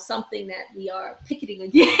 something that we are picketing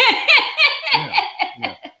against.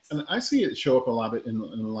 Yeah. And I see it show up a lot in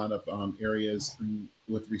a lot of areas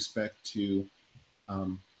with respect to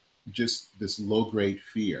just this low-grade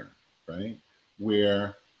fear, right?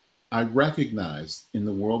 Where I recognize in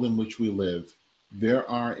the world in which we live, there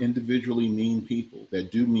are individually mean people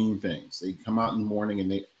that do mean things. They come out in the morning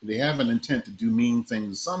and they have an intent to do mean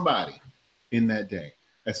things to somebody in that day.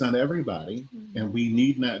 That's not everybody, and we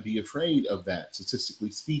need not be afraid of that,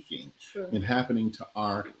 statistically speaking, in happening to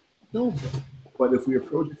our children. But if we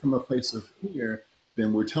approach it from a place of fear,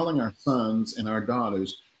 then we're telling our sons and our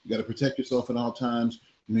daughters, you got to protect yourself at all times.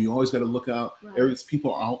 You always got to look out. There's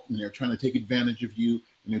people out and they're trying to take advantage of you,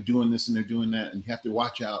 and they're doing this and they're doing that, and you have to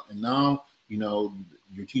watch out. And now,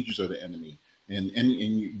 your teachers are the enemy,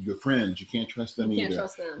 your friends, you can't trust them You either. can't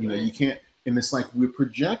trust them. You know, right. you can't, and it's like we're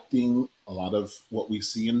projecting a lot of what we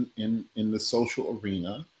see in the social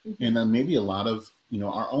arena, Mm-hmm. and then maybe a lot of, you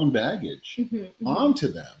know, our own baggage Mm-hmm. onto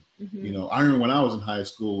them. Mm-hmm. You know, I remember when I was in high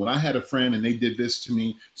school, when I had a friend and they did this to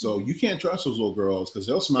me, so you can't trust those little girls because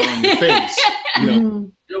they'll smile on your face. You know,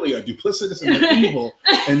 Mhm. really are duplicitous and they're evil.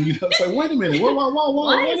 And you know, it's like, wait a minute,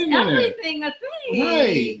 Why wait is a minute. everything a thing?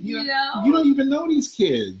 Right. You know? You don't even know these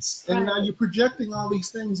kids. And now Right. you're projecting all these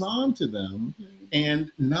things onto them. Mhm.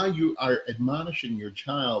 And now you are admonishing your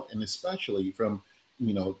child, and especially from,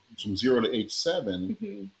 you know, from 0 to age 7,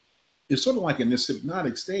 Mhm. it's sort of like in this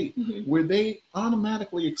hypnotic state Mhm. where they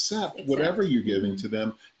automatically accept whatever you're giving Mhm. to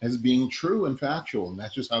them as being true and factual. And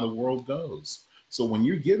that's just how the world goes. So when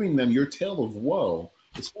you're giving them your tale of woe,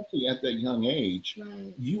 especially at that young age,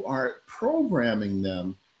 Right. you are programming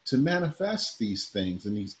them to manifest these things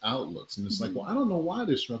and these outlooks. And it's like, well, I don't know why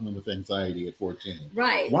they're struggling with anxiety at 14.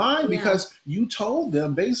 Right. Why? Yeah. Because you told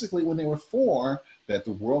them basically when they were 4 that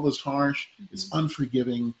the world is harsh, it's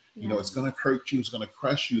unforgiving, you know, it's going to hurt you, it's going to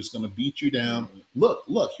crush you, it's going to beat you down.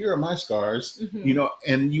 Look, here are my scars, you know,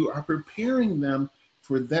 and you are preparing them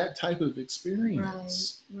for that type of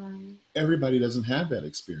experience. Right. Everybody doesn't have that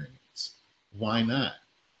experience. Why not?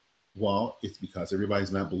 Well, it's because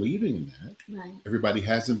everybody's not believing that. Right. Everybody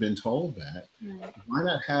hasn't been told that. Right. Why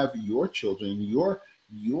not have your children, your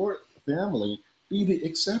family be the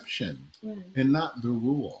exception and not the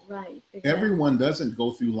rule? Right. Exactly. Everyone doesn't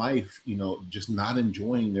go through life, you know, just not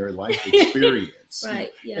enjoying their life experience.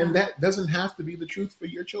 Right. Yeah. And that doesn't have to be the truth for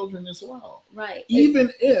your children as well. Right.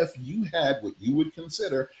 Even if you had what you would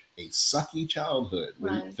consider a sucky childhood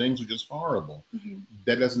where Right. things were just horrible,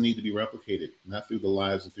 that doesn't need to be replicated, not through the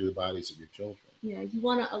lives and through the bodies of your children. Yeah, you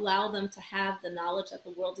want to allow them to have the knowledge that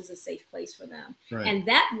the world is a safe place for them. Right. And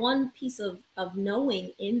that one piece of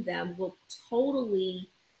knowing in them will totally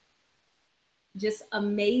just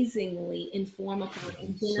amazingly inform upon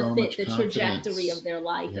and benefit the trajectory of their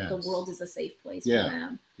life. That the world is a safe place for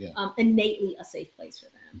them, innately a safe place for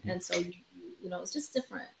them. And so, you know, it's just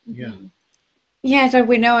different. Yeah, so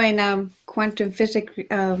we know in quantum physics,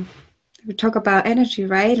 we talk about energy,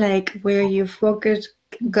 right? Like where your focus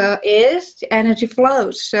is, the energy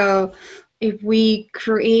flows. So if we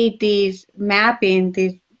create these mapping,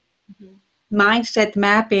 these mindset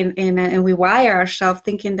mapping, and we wire ourselves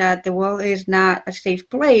thinking that the world is not a safe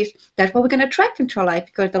place, that's what we're going to attract into our life,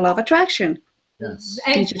 because the law of attraction. Yes.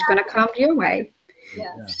 It's just going to come your way.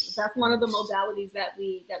 Yes, that's one of the modalities that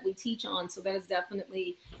we teach on. So that is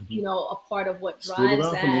definitely, you know, a part of what drives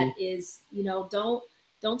that is, you know,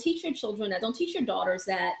 don't teach your children that, don't teach your daughters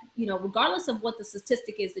that, you know, regardless of what the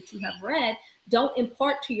statistic is that you have read, don't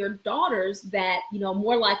impart to your daughters that, you know,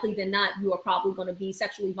 more likely than not, you are probably going to be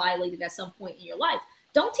sexually violated at some point in your life.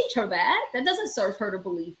 Don't teach her that. That doesn't serve her to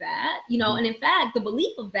believe that, you know, and in fact, the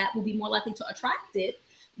belief of that will be more likely to attract it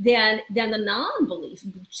than the non-belief.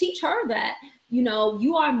 Teach her that, you know,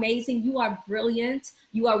 you are amazing, you are brilliant,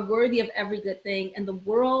 you are worthy of every good thing, and the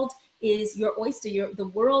world is your oyster. The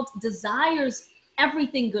world desires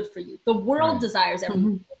everything good for you. The world desires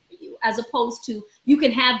everything good for you, as opposed to you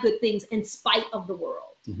can have good things in spite of the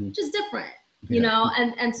world, which is different, you know.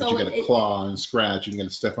 And so you got to claw and scratch, and you got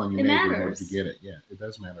to step on your neighbor in order to get it. Yeah, it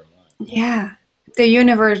does matter a lot. Yeah. The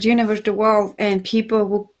universe, the world, and people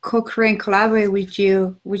will co-create and collaborate with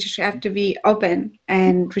you. We just have to be open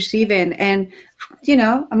and receiving. And, you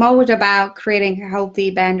know, I'm always about creating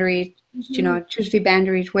healthy boundaries, you know, Tuesday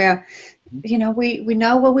boundaries where, you know, we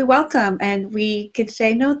know what we welcome, and we can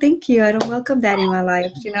say, no, thank you, I don't welcome that in my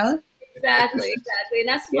life, you know? Exactly. And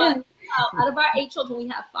that's what, out of our 8 children, we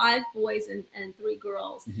have 5 boys and 3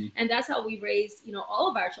 girls. And that's how we raised, you know, all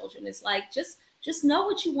of our children. It's like, just know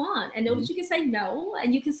what you want, and know that you can say no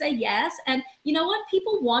and you can say yes. And you know what?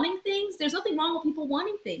 People wanting things, there's nothing wrong with people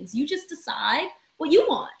wanting things. You just decide what you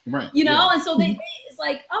want, you know? And so it's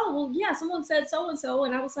like, oh, well, yeah, someone said so-and-so,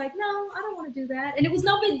 and I was like, no, I don't want to do that. And it was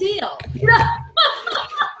no big deal, you know?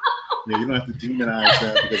 Yeah, you don't have to demonize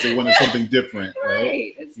that because they wanted something different,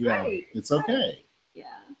 right? It's right. It's okay. Yeah.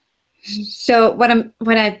 So what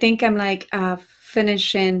I think I'm like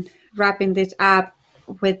wrapping this up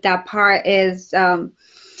with that part is don't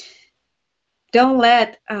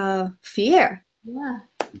let fear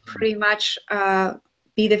pretty much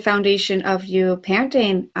be the foundation of your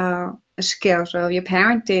parenting skills or your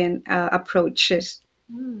parenting approaches.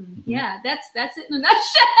 Yeah, that's it in a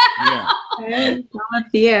nutshell. Don't let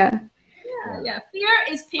fear. Yeah, fear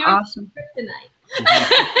is parenting kryptonite.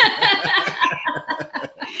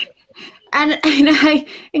 And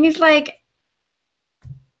it's like,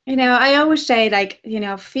 I always say, like,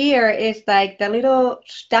 fear is like the little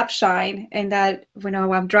stop sign, and that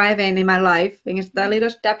I'm driving in my life, and it's the little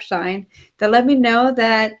stop sign that let me know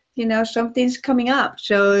that something's coming up.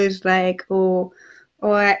 So it's like,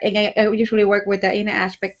 and I usually work with the inner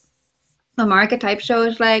aspect archetype. So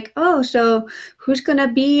it's like, oh, so who's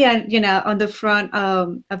gonna be on the front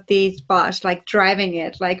of this bus, like driving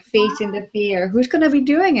it, like facing the fear? Who's gonna be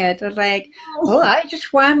doing it? It's like, oh, I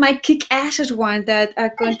just want my kick asses one that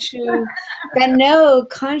are going to that know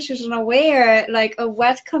conscious and aware like of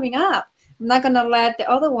what's coming up. I'm not gonna let the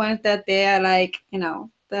other ones that they are like,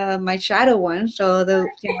 my shadow ones, so the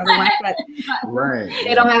ones that Right.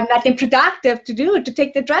 they don't have nothing productive to do to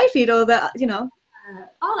take the dry feed or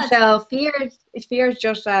so fear is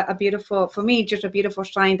just a beautiful, for me, just a beautiful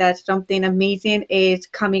sign that something amazing is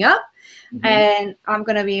coming up, and I'm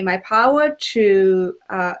gonna be in my power to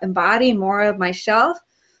embody more of myself,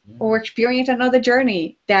 or experience another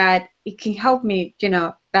journey that it can help me,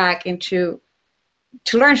 back into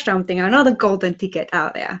to learn something, another golden ticket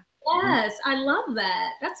out there. Yes, I love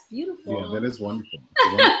that. That's beautiful. Yeah, that is wonderful. It's a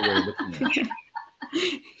wonderful way of looking at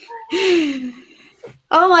it.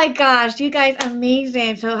 Oh my gosh, you guys are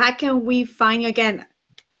amazing. So how can we find you again?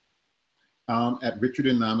 At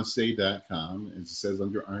richardandnamaste.com, as it says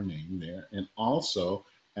under our name there, and also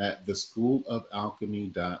at the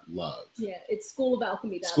schoolofalchemy.love. Yeah, it's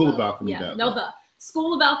schoolofalchemy.love. Schoolofalchemy.love. Yeah, no, the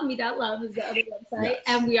schoolofalchemy.love is the other website, Yes.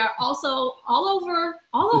 And we are also all over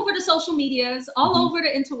the social medias, all over the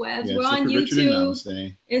interwebs. Yes, we're on YouTube,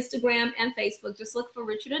 and Instagram, and Facebook. Just look for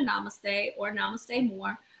Richard and Namaste or Namaste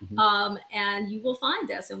More, and you will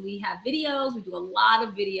find us. And we have videos. We do a lot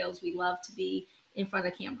of videos. We love to be in front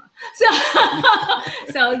of camera,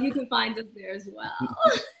 so you can find us there as well.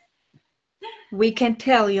 We can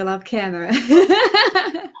tell you love camera.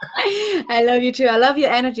 I love you too. I love your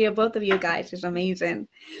energy of both of you guys. It's amazing.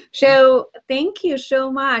 So thank you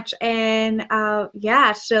so much. And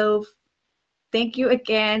so thank you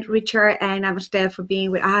again, Richard and Namaste, for being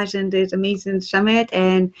with us in this amazing summit.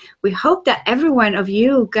 And we hope that every one of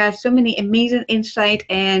you got so many amazing insight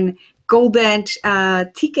and golden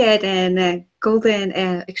ticket and golden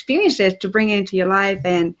experiences to bring into your life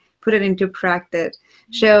and put it into practice.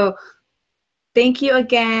 So thank you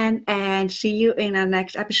again, and see you in our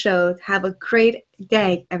next episode. Have a great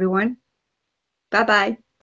day, everyone. Bye-bye.